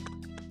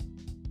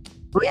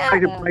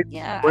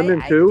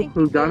 women too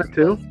who've done it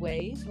too. Both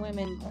ways.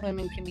 Women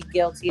can be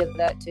guilty of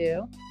that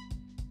too.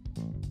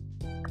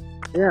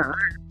 Yeah.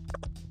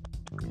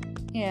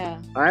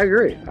 I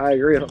agree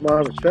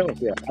 100%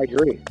 with you. I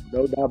agree,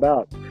 no doubt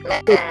about it.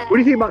 So, what do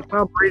you think about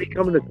Tom Brady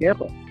coming to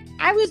Tampa?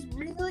 I was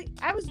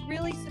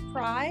really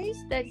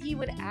surprised that he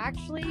would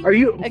actually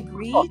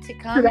agree to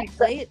come and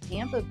play at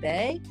Tampa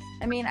Bay.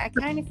 I mean, I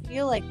kind of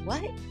feel like,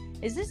 what?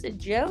 Is this a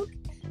joke?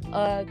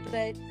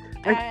 But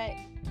I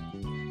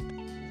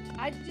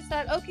just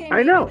thought, okay,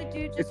 maybe the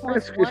dude just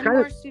wants one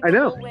more Super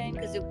Bowl win,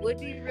 because it would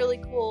be really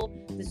cool.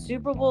 The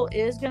Super Bowl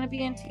is going to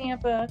be in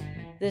Tampa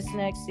this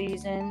next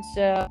season,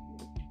 so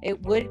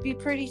it would be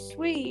pretty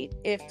sweet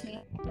if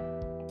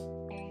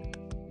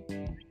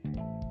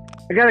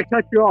I gotta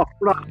cut you off.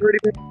 Hold on, 30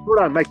 minutes. Hold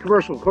on, my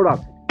commercial. Hold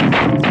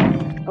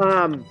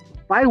on.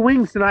 Buy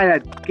wings tonight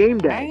at Game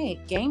Day. All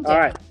right, Game Day. All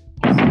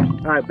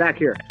right, back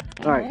here.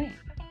 All right.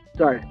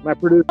 Sorry, my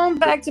producer. Going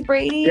back to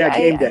Brady, yeah,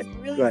 Game Day.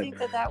 I really think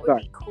that would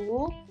be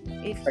cool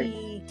if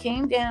he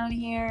came down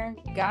here,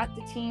 got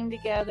the team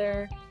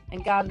together,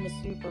 and got in the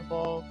Super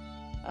Bowl.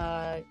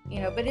 But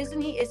is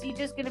he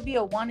just going to be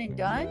a one and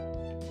done?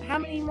 How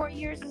many more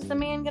years is the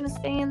man going to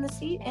stay in the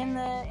seat in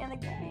the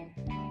game?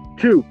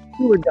 Two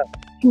and done.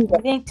 You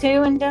think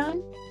 2 and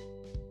done?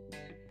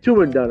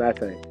 2 and done, I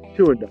think.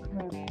 2 and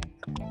done.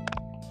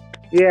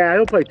 Yeah,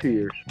 he'll play 2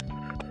 years.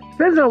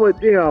 Depends on what,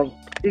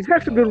 he's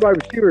got some good wide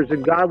receivers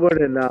in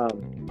Godwin and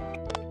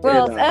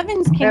if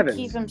Evans can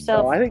keep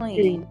himself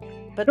clean.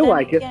 But then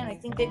again, I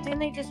think didn't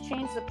they just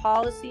change the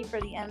policy for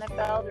the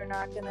NFL? They're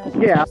not going to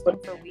test him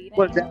for weed.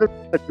 What's that,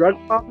 a drug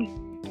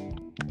problem?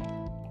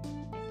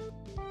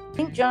 I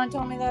think John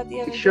told me that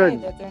the other day,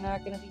 that they're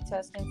not going to be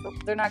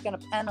they're not going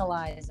to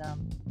penalize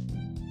him.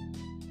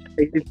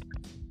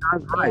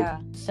 John's right. Yeah.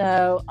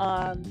 So,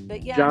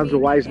 but yeah, John's a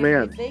wise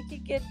man. If they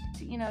could get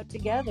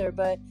together,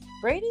 but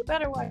Brady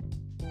better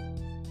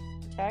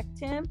protect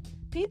him.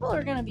 People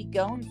are going to be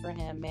going for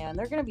him, man.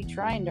 They're going to be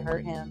trying to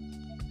hurt him.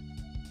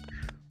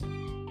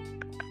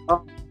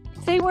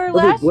 They were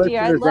last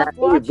year. I loved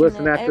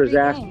watching it after his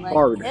ass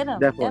hard. Hit him,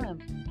 definitely.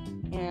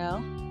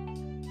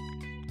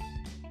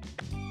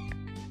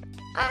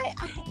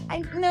 I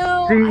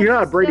know. See, you're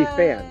not a Brady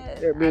fan.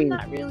 I'm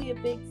not really a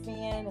big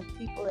fan of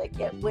people that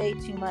get way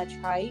too much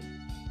hype,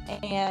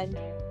 and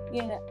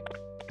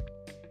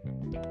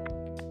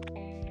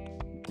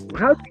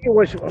how do you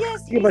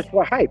get much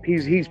hype?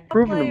 He's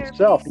proven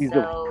himself. He's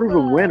a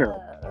proven winner.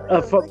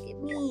 Look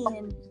at me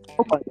and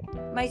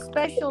my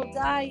special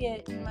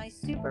diet and my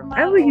supermodel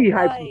I don't think he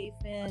life.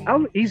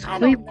 And he's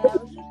clean.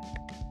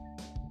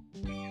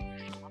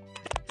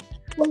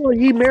 Well,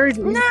 he married.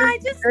 No, I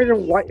just married a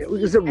white.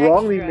 Is it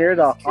wrong that he married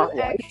a hot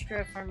wife?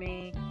 Extra for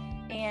me,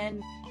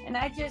 and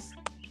I just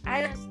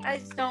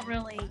don't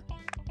really.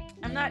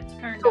 I'm not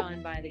turned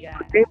on by the guy.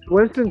 James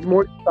Winston's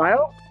more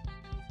style.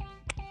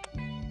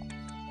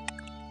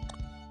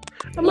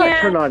 I'm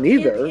not turned on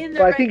either,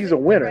 but I think he's a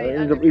winner.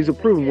 He's a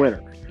proven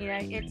winner.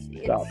 It's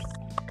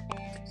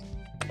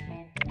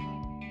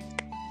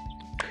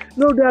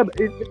no doubt,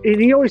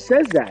 and he always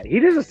says that. He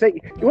doesn't say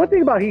one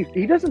thing about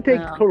he doesn't take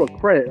total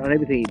credit on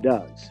everything he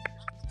does.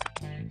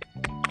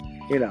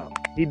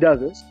 He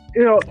doesn't.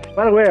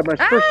 By the way, my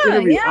first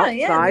interview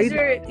outside,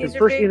 his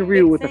first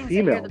interview with a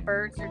female. The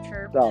birds are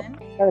chirping. So,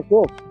 kind of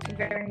cool.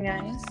 Very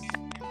nice.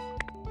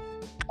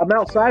 I'm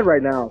outside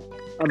right now.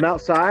 I'm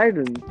outside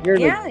and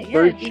hearing the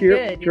birds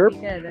chirp.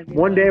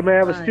 One day I'm gonna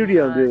have a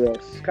studio and do this.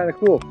 It's kind of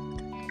cool.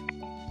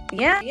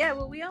 Yeah.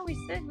 Well, we always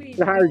said we'd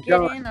hire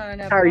John. In on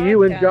a hire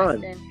you and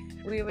John. And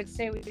we would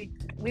say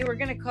we were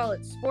gonna call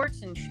it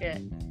sports and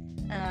shit.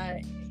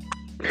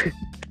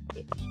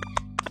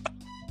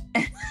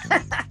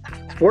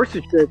 Sports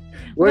and shit.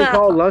 What do you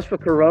call it? Lunch for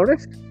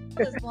Coronas? It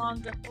was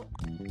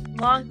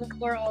long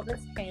before all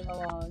this came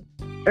along.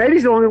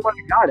 Eddie's the only one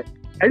who got it.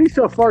 Eddie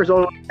so far is the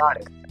only one who got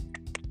it.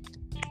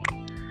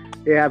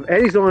 Yeah,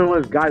 Eddie's the only one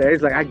who's got it.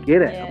 Eddie's like, I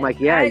get it. Yeah. I'm like,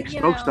 yeah, you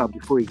smoked some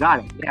before you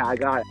got it. Yeah, I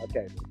got it.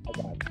 Okay, I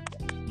got it.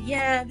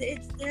 Yeah,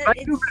 I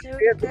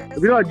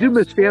do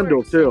miss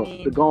FanDuel too.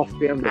 The golf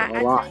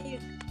FanDuel a lot.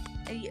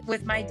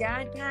 With my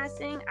dad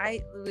passing,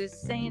 I was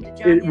saying to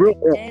John the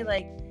other day,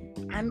 like,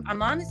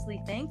 I'm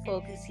honestly thankful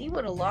because he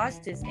would have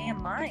lost his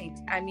damn mind.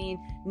 I mean,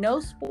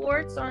 no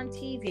sports on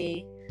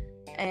TV,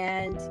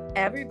 and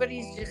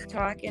everybody's just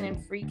talking and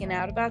freaking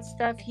out about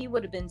stuff. He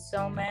would have been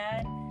so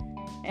mad,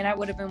 and I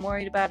would have been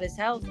worried about his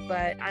health.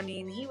 But I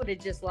mean, he would have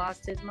just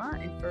lost his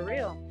mind for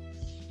real.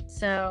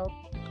 So.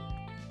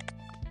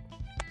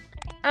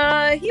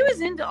 He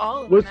was into all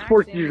of them. What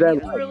sports did you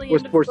like?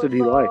 What sports did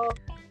he like?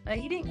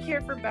 He didn't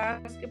care for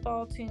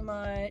basketball too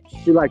much.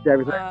 He liked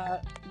everything.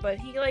 But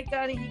he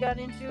got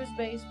into his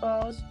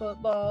baseball, his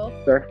football.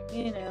 Sure.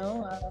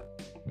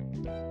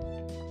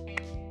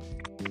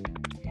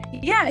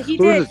 Yeah, he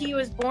did. He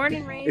was born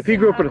and raised. If he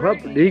grew up in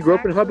Hubbard, did he grow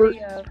up in Hubbard?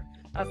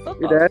 A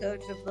football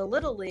coach of the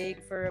Little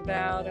League for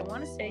about, I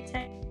want to say,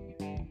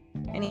 10.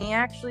 And he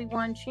actually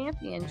won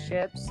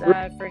championships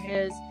for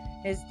his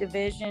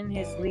division,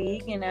 his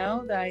league. You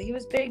know, he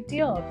was a big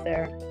deal up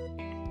there.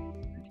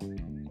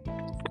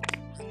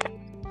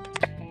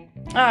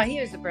 Oh,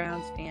 he was a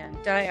Browns fan.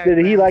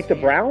 Did he like the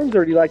Browns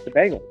or did he like the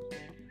Bengals?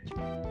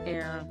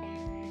 Yeah.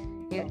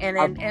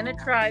 And a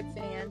Tribe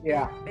fan.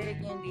 Yeah.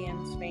 Big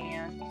Indians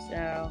fan.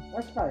 So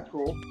that's kind of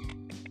cool.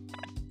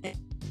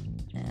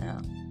 Yeah.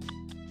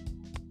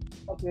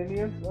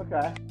 Indians?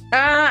 Okay.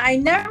 I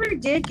never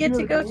did get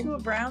to go to a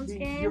Browns game.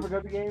 Did you ever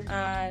go to games?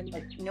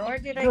 Nor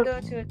did I go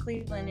to a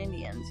Cleveland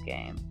Indians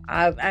game.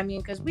 I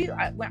mean, because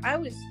I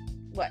was,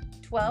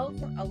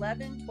 12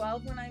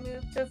 when I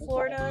moved to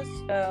Florida,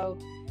 so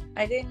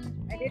I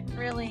didn't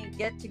really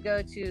get to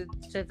go to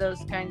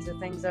those kinds of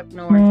things up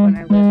north when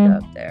I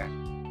lived up there.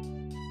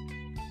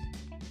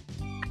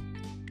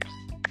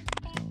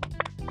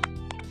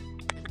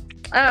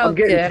 Oh, I'm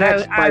getting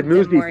text by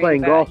Moosey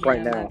playing golf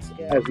right now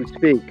as we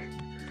speak.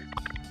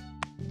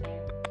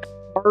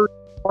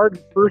 Hard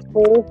the first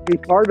hole. He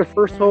parred the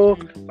first hole.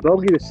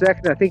 Bogey the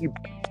second. I think he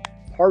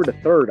parred the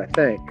third. I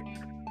think.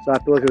 So I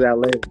have to look at that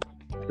later.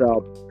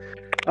 So,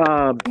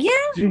 you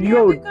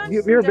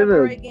ever been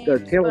to the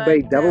Tampa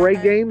Bay Devil Ray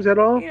games at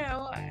all? You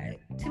know,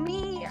 to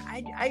me,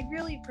 I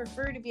really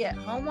prefer to be at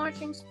home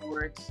watching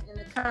sports in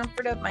the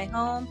comfort of my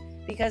home,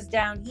 because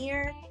down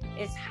here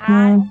it's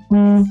hot.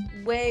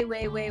 It's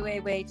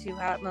way too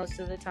hot most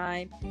of the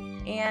time,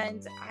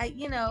 and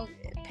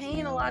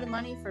paying a lot of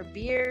money for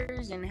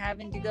beers and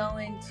having to go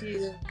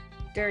into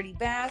dirty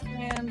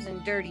bathrooms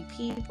and dirty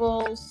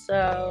people.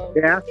 So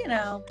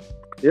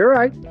you're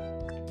right.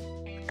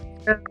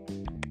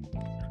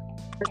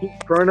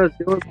 Corona's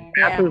doing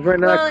bathrooms right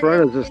now.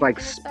 Corona's just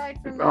like,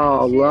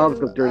 loves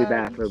the dirty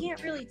bathrooms. You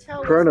can't really tell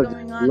what's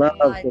going on in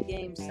live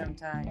games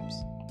sometimes.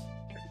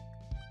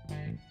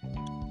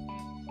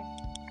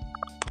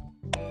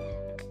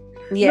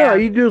 Yeah. No,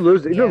 you do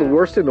lose it. You know, the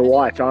worst thing to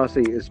watch,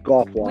 honestly, is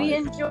golf live. We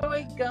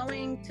enjoy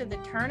going to the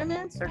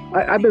tournaments.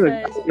 I've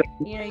been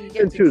you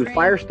get to the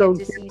Firestone.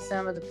 You get to see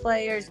some of the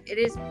players. It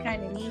is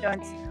kind of neat.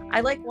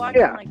 I like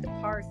watching like the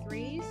par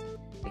threes,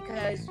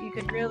 because you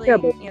could really,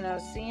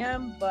 see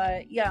them.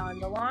 But on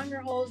the longer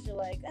holes, you're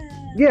like,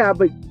 yeah,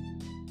 but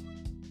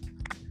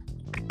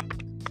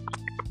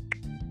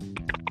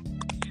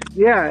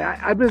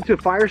I've been to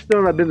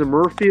Firestone. I've been to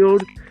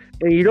Murfield.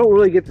 And you don't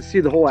really get to see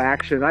the whole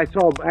action. I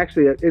saw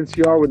actually at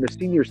NCR when the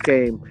seniors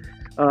came.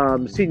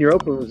 Senior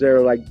Open was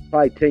there like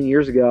probably 10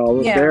 years ago. I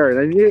was there,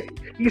 and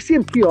you see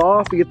them tee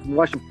off. You get to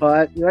watch them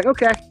putt. You're like,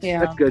 okay,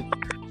 that's good.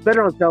 It's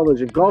better on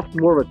television. Golf's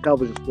more of a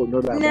television sport. No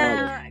doubt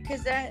about it.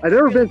 Because I've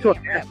never been to a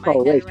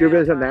NASCAR race. You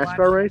ever been to a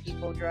NASCAR race?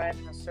 People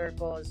driving a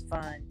circle is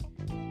fun.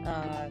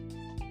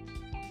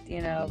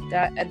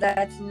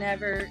 That's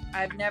never.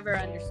 I've never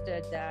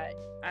understood that.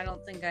 I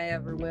don't think I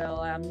ever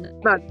will.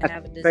 I'm not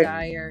have a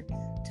desire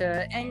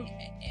to,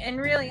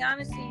 and really,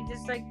 honestly,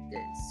 just like,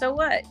 so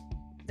what?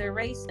 They're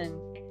racing.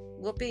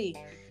 Whoopee.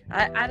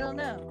 I don't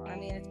know. I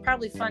mean, it's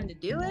probably fun to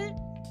do it,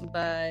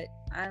 but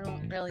I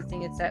don't really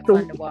think it's that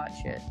fun to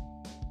watch it.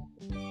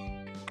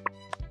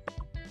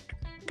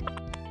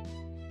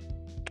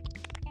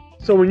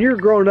 So when you're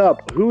growing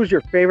up, who was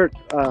your favorite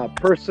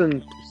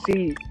person to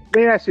see?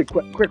 Let me ask you a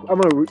quick. I'm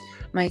going to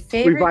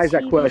revise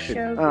that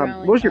question.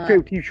 What was your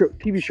favorite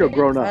TV show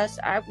growing up?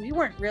 We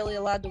weren't really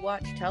allowed to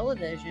watch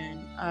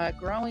television.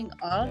 Growing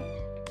up,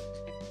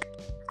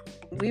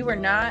 we were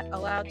not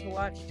allowed to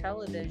watch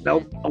television.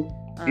 Nope.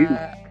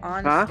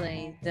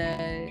 Honestly,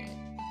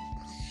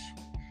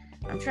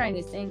 I'm trying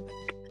to think.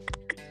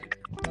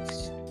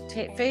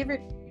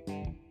 Favorite?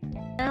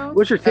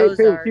 What's your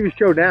favorite TV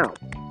show now?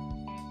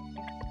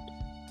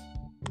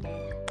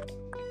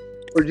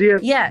 Or do you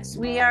have... Yes,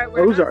 we are.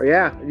 Ozark,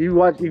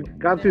 You've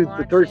gone through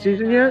the third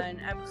season yet? An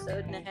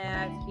episode and a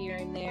half here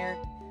and there.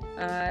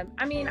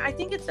 I mean, I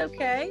think it's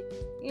okay.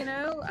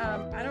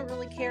 I don't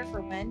really care for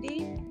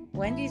Wendy.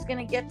 Wendy's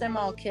gonna get them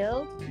all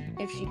killed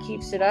if she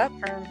keeps it up,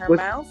 her and her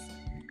mouth.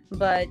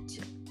 But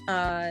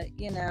I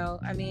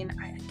mean,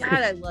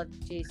 I love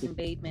Jason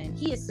Bateman.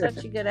 He is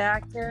such a good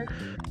actor.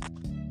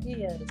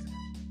 He is.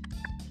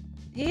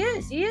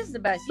 He is the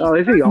best.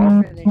 He's is he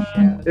awesome? For this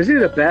show. Is he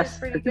the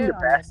best? Is he the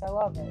best? I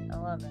love it.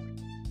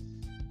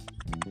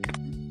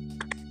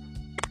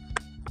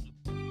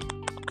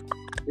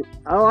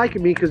 I like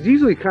him because he's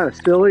usually kind of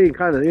silly and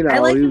kind of,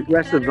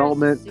 Arrested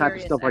Development type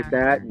of stuff like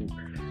that. And,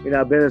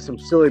 I've been in some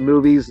silly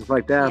movies and stuff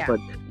like that.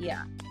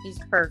 Yeah, he's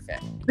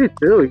perfect. He's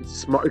really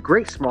smart,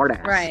 great smart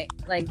ass. Right.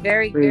 Like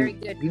very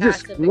good. He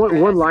just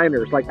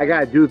one-liners, like, I got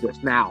to do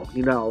this now,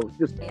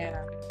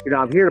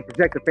 I'm here to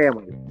protect the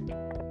family.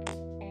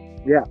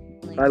 Yeah,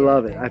 I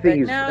love it. I think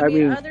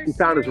he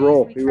found his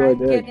role. He really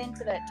did. Get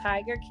into that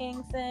Tiger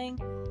King thing,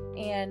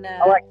 and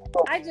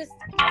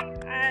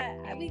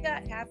we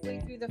got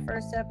halfway through the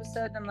first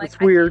episode, and I'm like,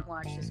 I can't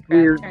watch this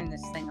crap. Turn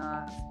this thing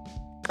off.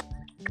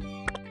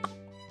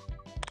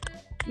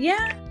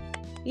 Yeah,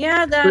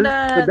 Yeah,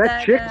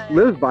 that chick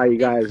lives by you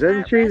guys,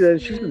 isn't she?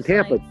 She's in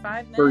Tampa. Like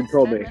 5 Bird minutes,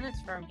 told 10 me.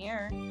 minutes from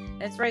here.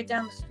 It's right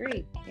down the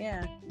street.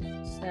 Yeah.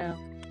 So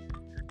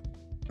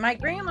my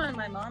grandma and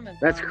my mom have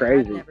That's gone.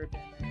 crazy. I've never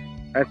been there.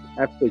 That's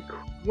absolutely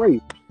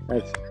crazy.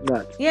 That's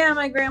nuts. Yeah,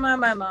 my grandma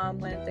and my mom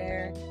went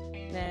there.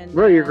 And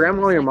Really, your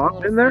grandma and your it was mom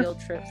like a little been there? Field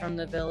trip from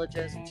the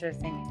villages, which I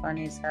think is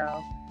funny as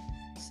hell.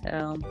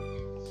 So,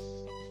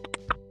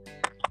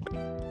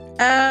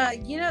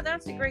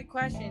 that's a great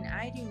question.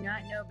 I do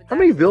not know. But How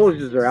many that's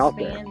villages are out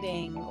there?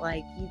 Expanding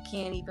like you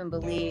can't even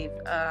believe.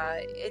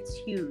 It's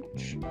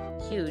huge,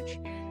 huge.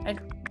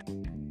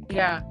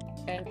 Yeah.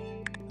 Okay.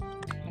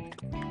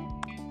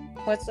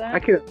 What's that? I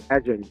can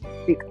imagine.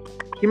 Can you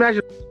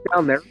imagine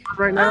down there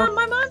right now?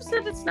 My mom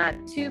said it's not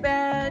too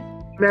bad.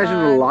 Imagine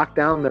the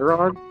lockdown they're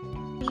on.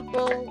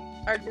 People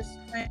are just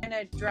kind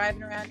of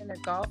driving around in their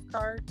golf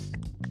carts.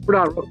 Hold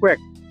on, real quick.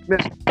 They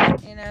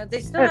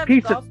still have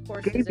the golf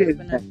courses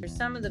open up.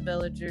 Some of the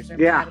villagers are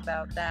mad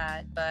about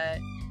that, but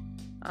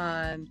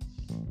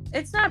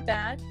it's not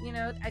bad.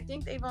 I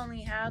think they've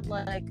only had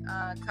like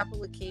a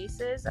couple of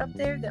cases up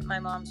there that my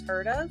mom's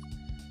heard of,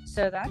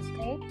 so that's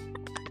good.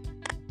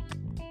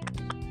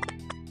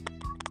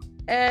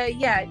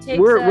 Yeah, it takes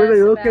where are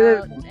they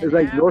located? about Is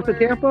like north of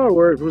Tampa, or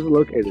where was it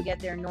located? To get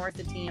there north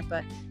of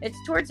Tampa. It's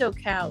towards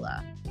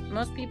Ocala.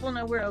 Most people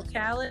know where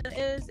Ocala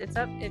is.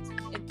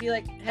 It'd be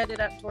like headed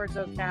up towards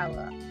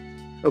Ocala.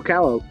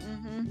 Ocala.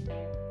 Mm-hmm.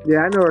 Yeah,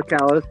 I know where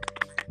Ocala is.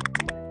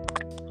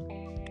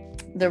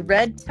 The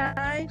red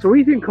tide. So what do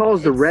you think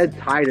causes the red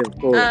tide in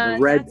Florida?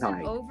 The red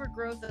tide. An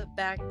overgrowth of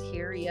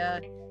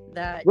bacteria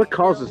that. What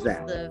causes kills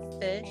that? The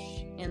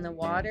fish in the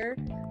water.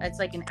 It's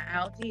like an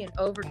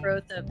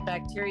overgrowth of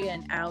bacteria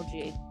and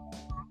algae.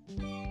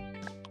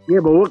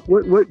 Yeah, but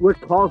what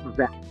causes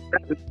that?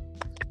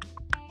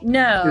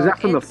 No, is that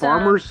from the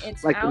farmers,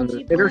 like in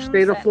the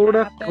interstate of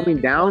Florida, coming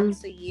down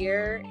once a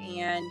year,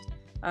 and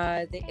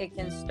it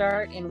can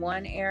start in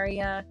one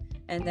area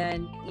and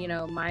then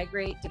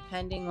migrate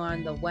depending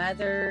on the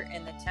weather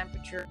and the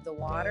temperature of the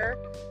water.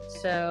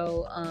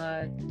 So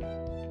a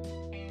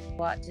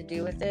lot to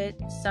do with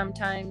it.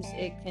 Sometimes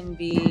it can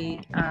be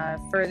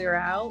further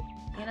out.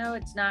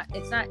 It's not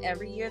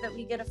every year that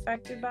we get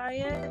affected by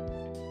it,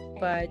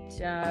 but.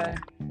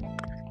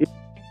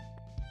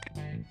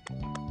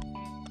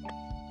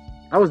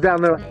 I was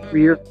down there like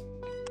 3 years,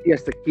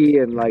 Fiesta Key,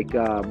 and like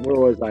where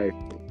was I?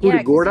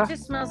 Punta Gorda. It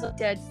just smells like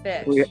dead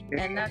fish,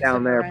 and that's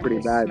down there pretty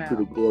bad.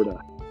 Punta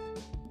Gorda.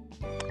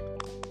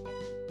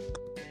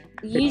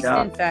 Yeast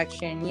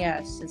infection,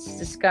 yes, it's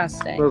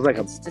disgusting.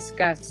 It's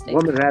disgusting.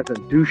 Woman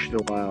hasn't douched in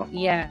a while.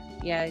 Yeah.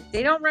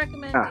 They don't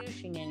recommend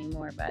douching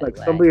anymore, by the way.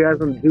 Like somebody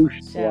hasn't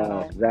douched in a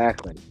while.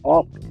 Exactly.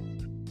 Awful.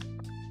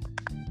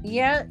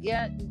 Yeah,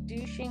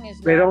 douching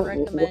is not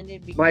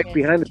recommended because Mike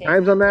behind the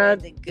times on that.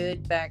 The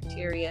good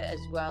bacteria as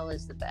well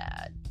as the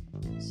bad.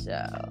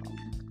 So,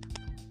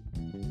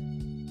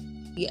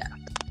 yeah.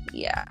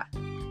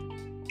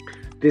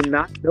 Did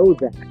not know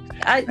that.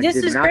 This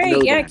is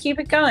great. Yeah, keep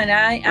it going.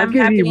 I'm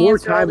giving you more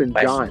time than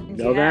John. You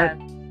know that?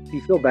 Do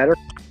you feel better?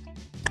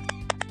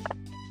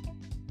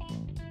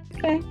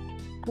 Okay.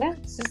 Yeah.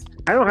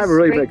 I don't have a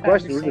really big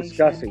question. We're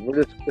discussing.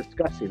 This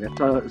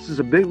is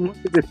a big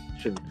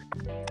discussion.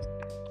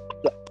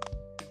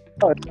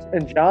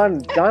 And John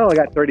only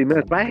got 30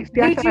 minutes, but I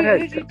thought I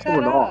had to cut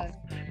someone off.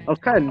 I was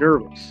kind of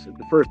nervous at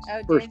the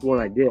first one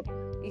I did.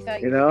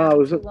 I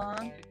was too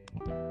long?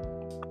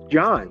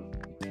 John.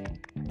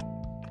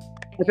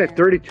 I said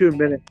 32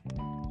 minutes.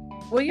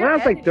 Well, when I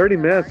was like 30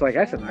 minutes, like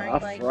that's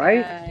enough,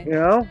 right?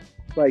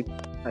 Like.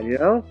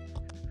 Oh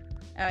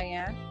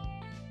yeah.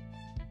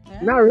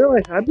 Not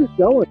really. I'm just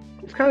going.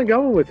 Just kind of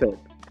going with it.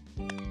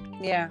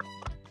 Yeah.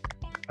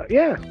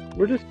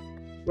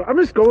 I'm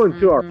just going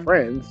to our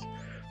friends.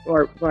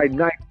 Or my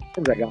 9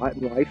 friends I got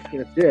in life,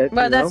 and that's it.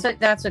 Well,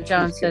 that's what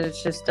John said.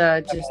 It's just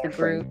a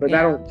group. But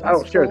I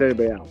don't share with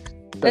anybody else.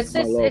 It's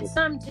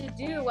something to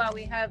do while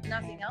we have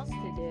nothing else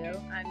to do.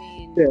 I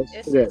mean,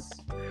 it is.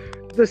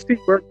 The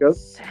Steve Burke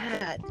goes.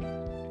 Sad.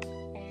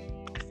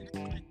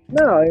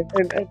 No,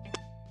 and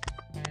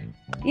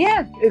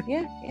yeah.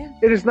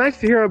 It is nice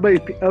to hear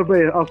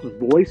everybody else's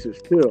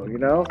voices too.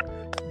 And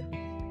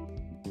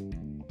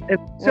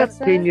what's your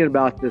opinion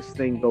about this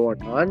thing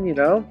going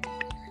on?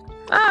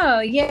 Oh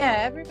yeah,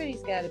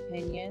 everybody's got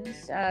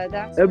opinions.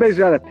 Everybody's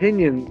got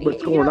opinion.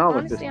 What's going on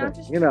with this thing?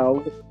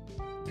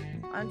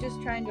 I'm just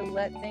trying to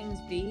let things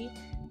be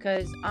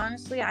because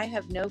honestly, I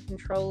have no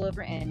control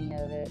over any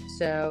of it.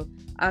 So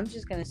I'm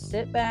just gonna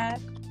sit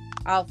back.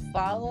 I'll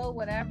follow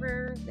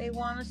whatever they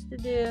want us to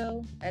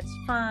do. That's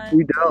fine.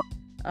 We don't.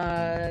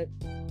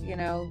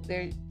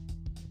 There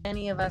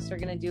any of us are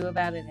gonna do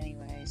about it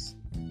anyways.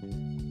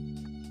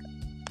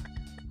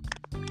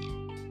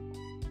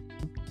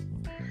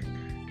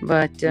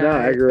 But no,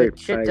 I agree.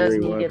 Shit does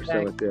need to get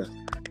back. With you.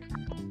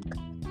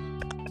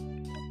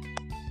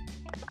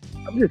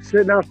 I'm just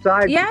sitting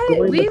outside. Yeah, it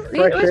was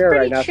pretty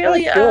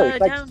chilly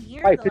down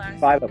here. It's like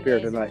 55 up here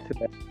tonight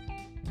today.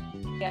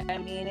 Yeah, I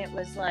mean it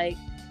was like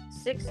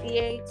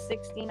 68,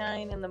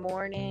 69 in the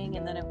morning,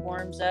 and then it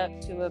warms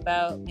up to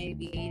about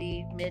maybe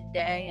 80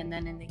 midday, and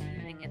then in the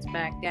evening it's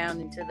back down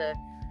into the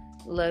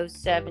low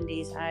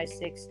 70s, high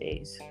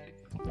 60s.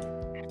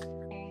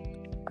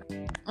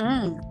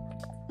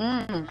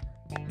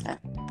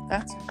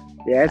 That's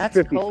it's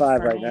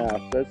 55 right now,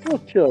 so it's a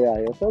little chilly out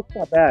here. So it's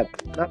not bad.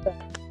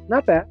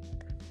 Not bad.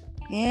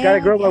 Yeah, gotta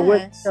grow my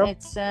whip. It's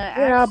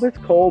but it's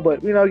cold.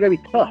 But you gotta be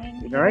tough,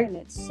 right? And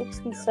it's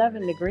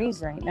 67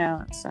 degrees right now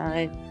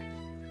outside.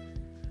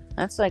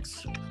 That's like.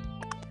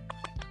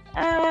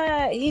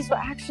 He's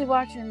actually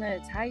watching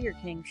the Tiger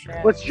King show.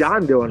 What's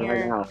John doing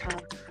right now?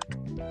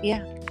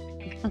 Yeah.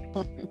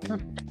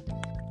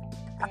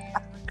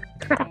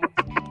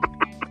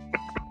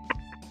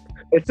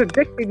 It's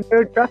addicting,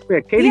 dude. Trust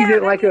me. Katie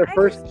didn't like it at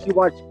first. She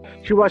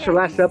watched the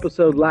last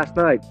episode last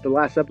night. The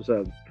last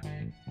episode.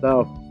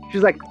 So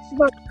she's like,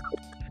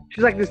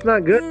 this is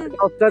not good. And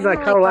all of a sudden, I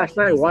caught her last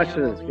night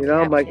watching it.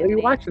 I'm like, are you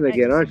watching it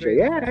again, aren't you?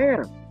 Yeah, I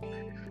am.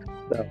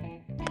 So.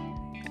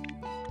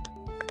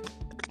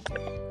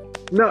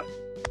 No,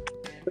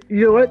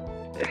 you know what?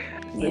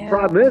 The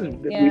problem is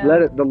we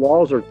let it. The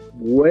laws are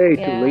way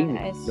too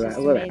lenient. It's just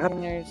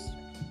amazing. There's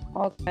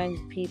all kinds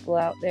of people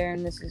out there,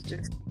 and this is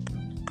just.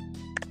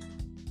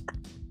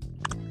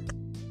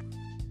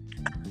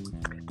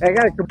 I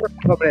got a commercial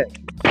coming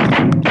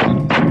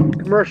in.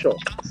 Commercial.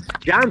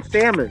 John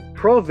Salmon,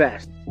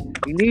 Provest.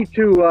 You need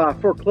to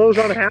foreclose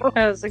on a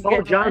house?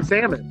 Call John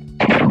Salmon.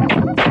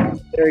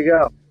 There you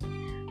go.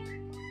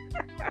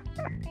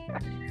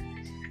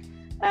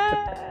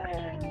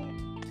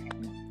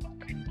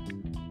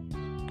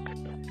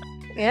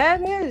 Yeah,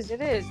 it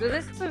is. So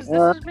this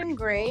has been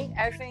great.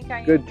 I think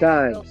I good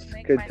times.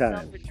 Good myself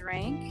times. A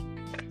drink.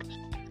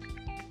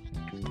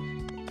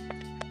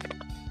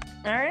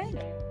 All right.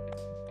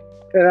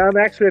 And I'm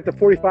actually at the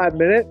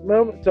 45-minute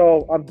moment,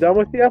 so I'm done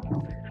with you.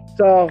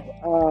 So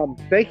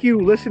thank you.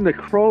 Listen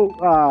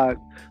to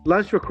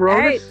Lunch with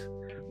Coronas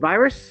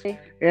Virus.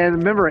 And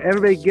remember,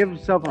 everybody give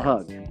himself a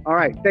hug. All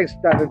right. Thanks,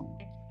 Stephen.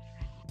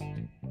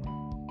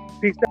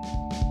 Peace out.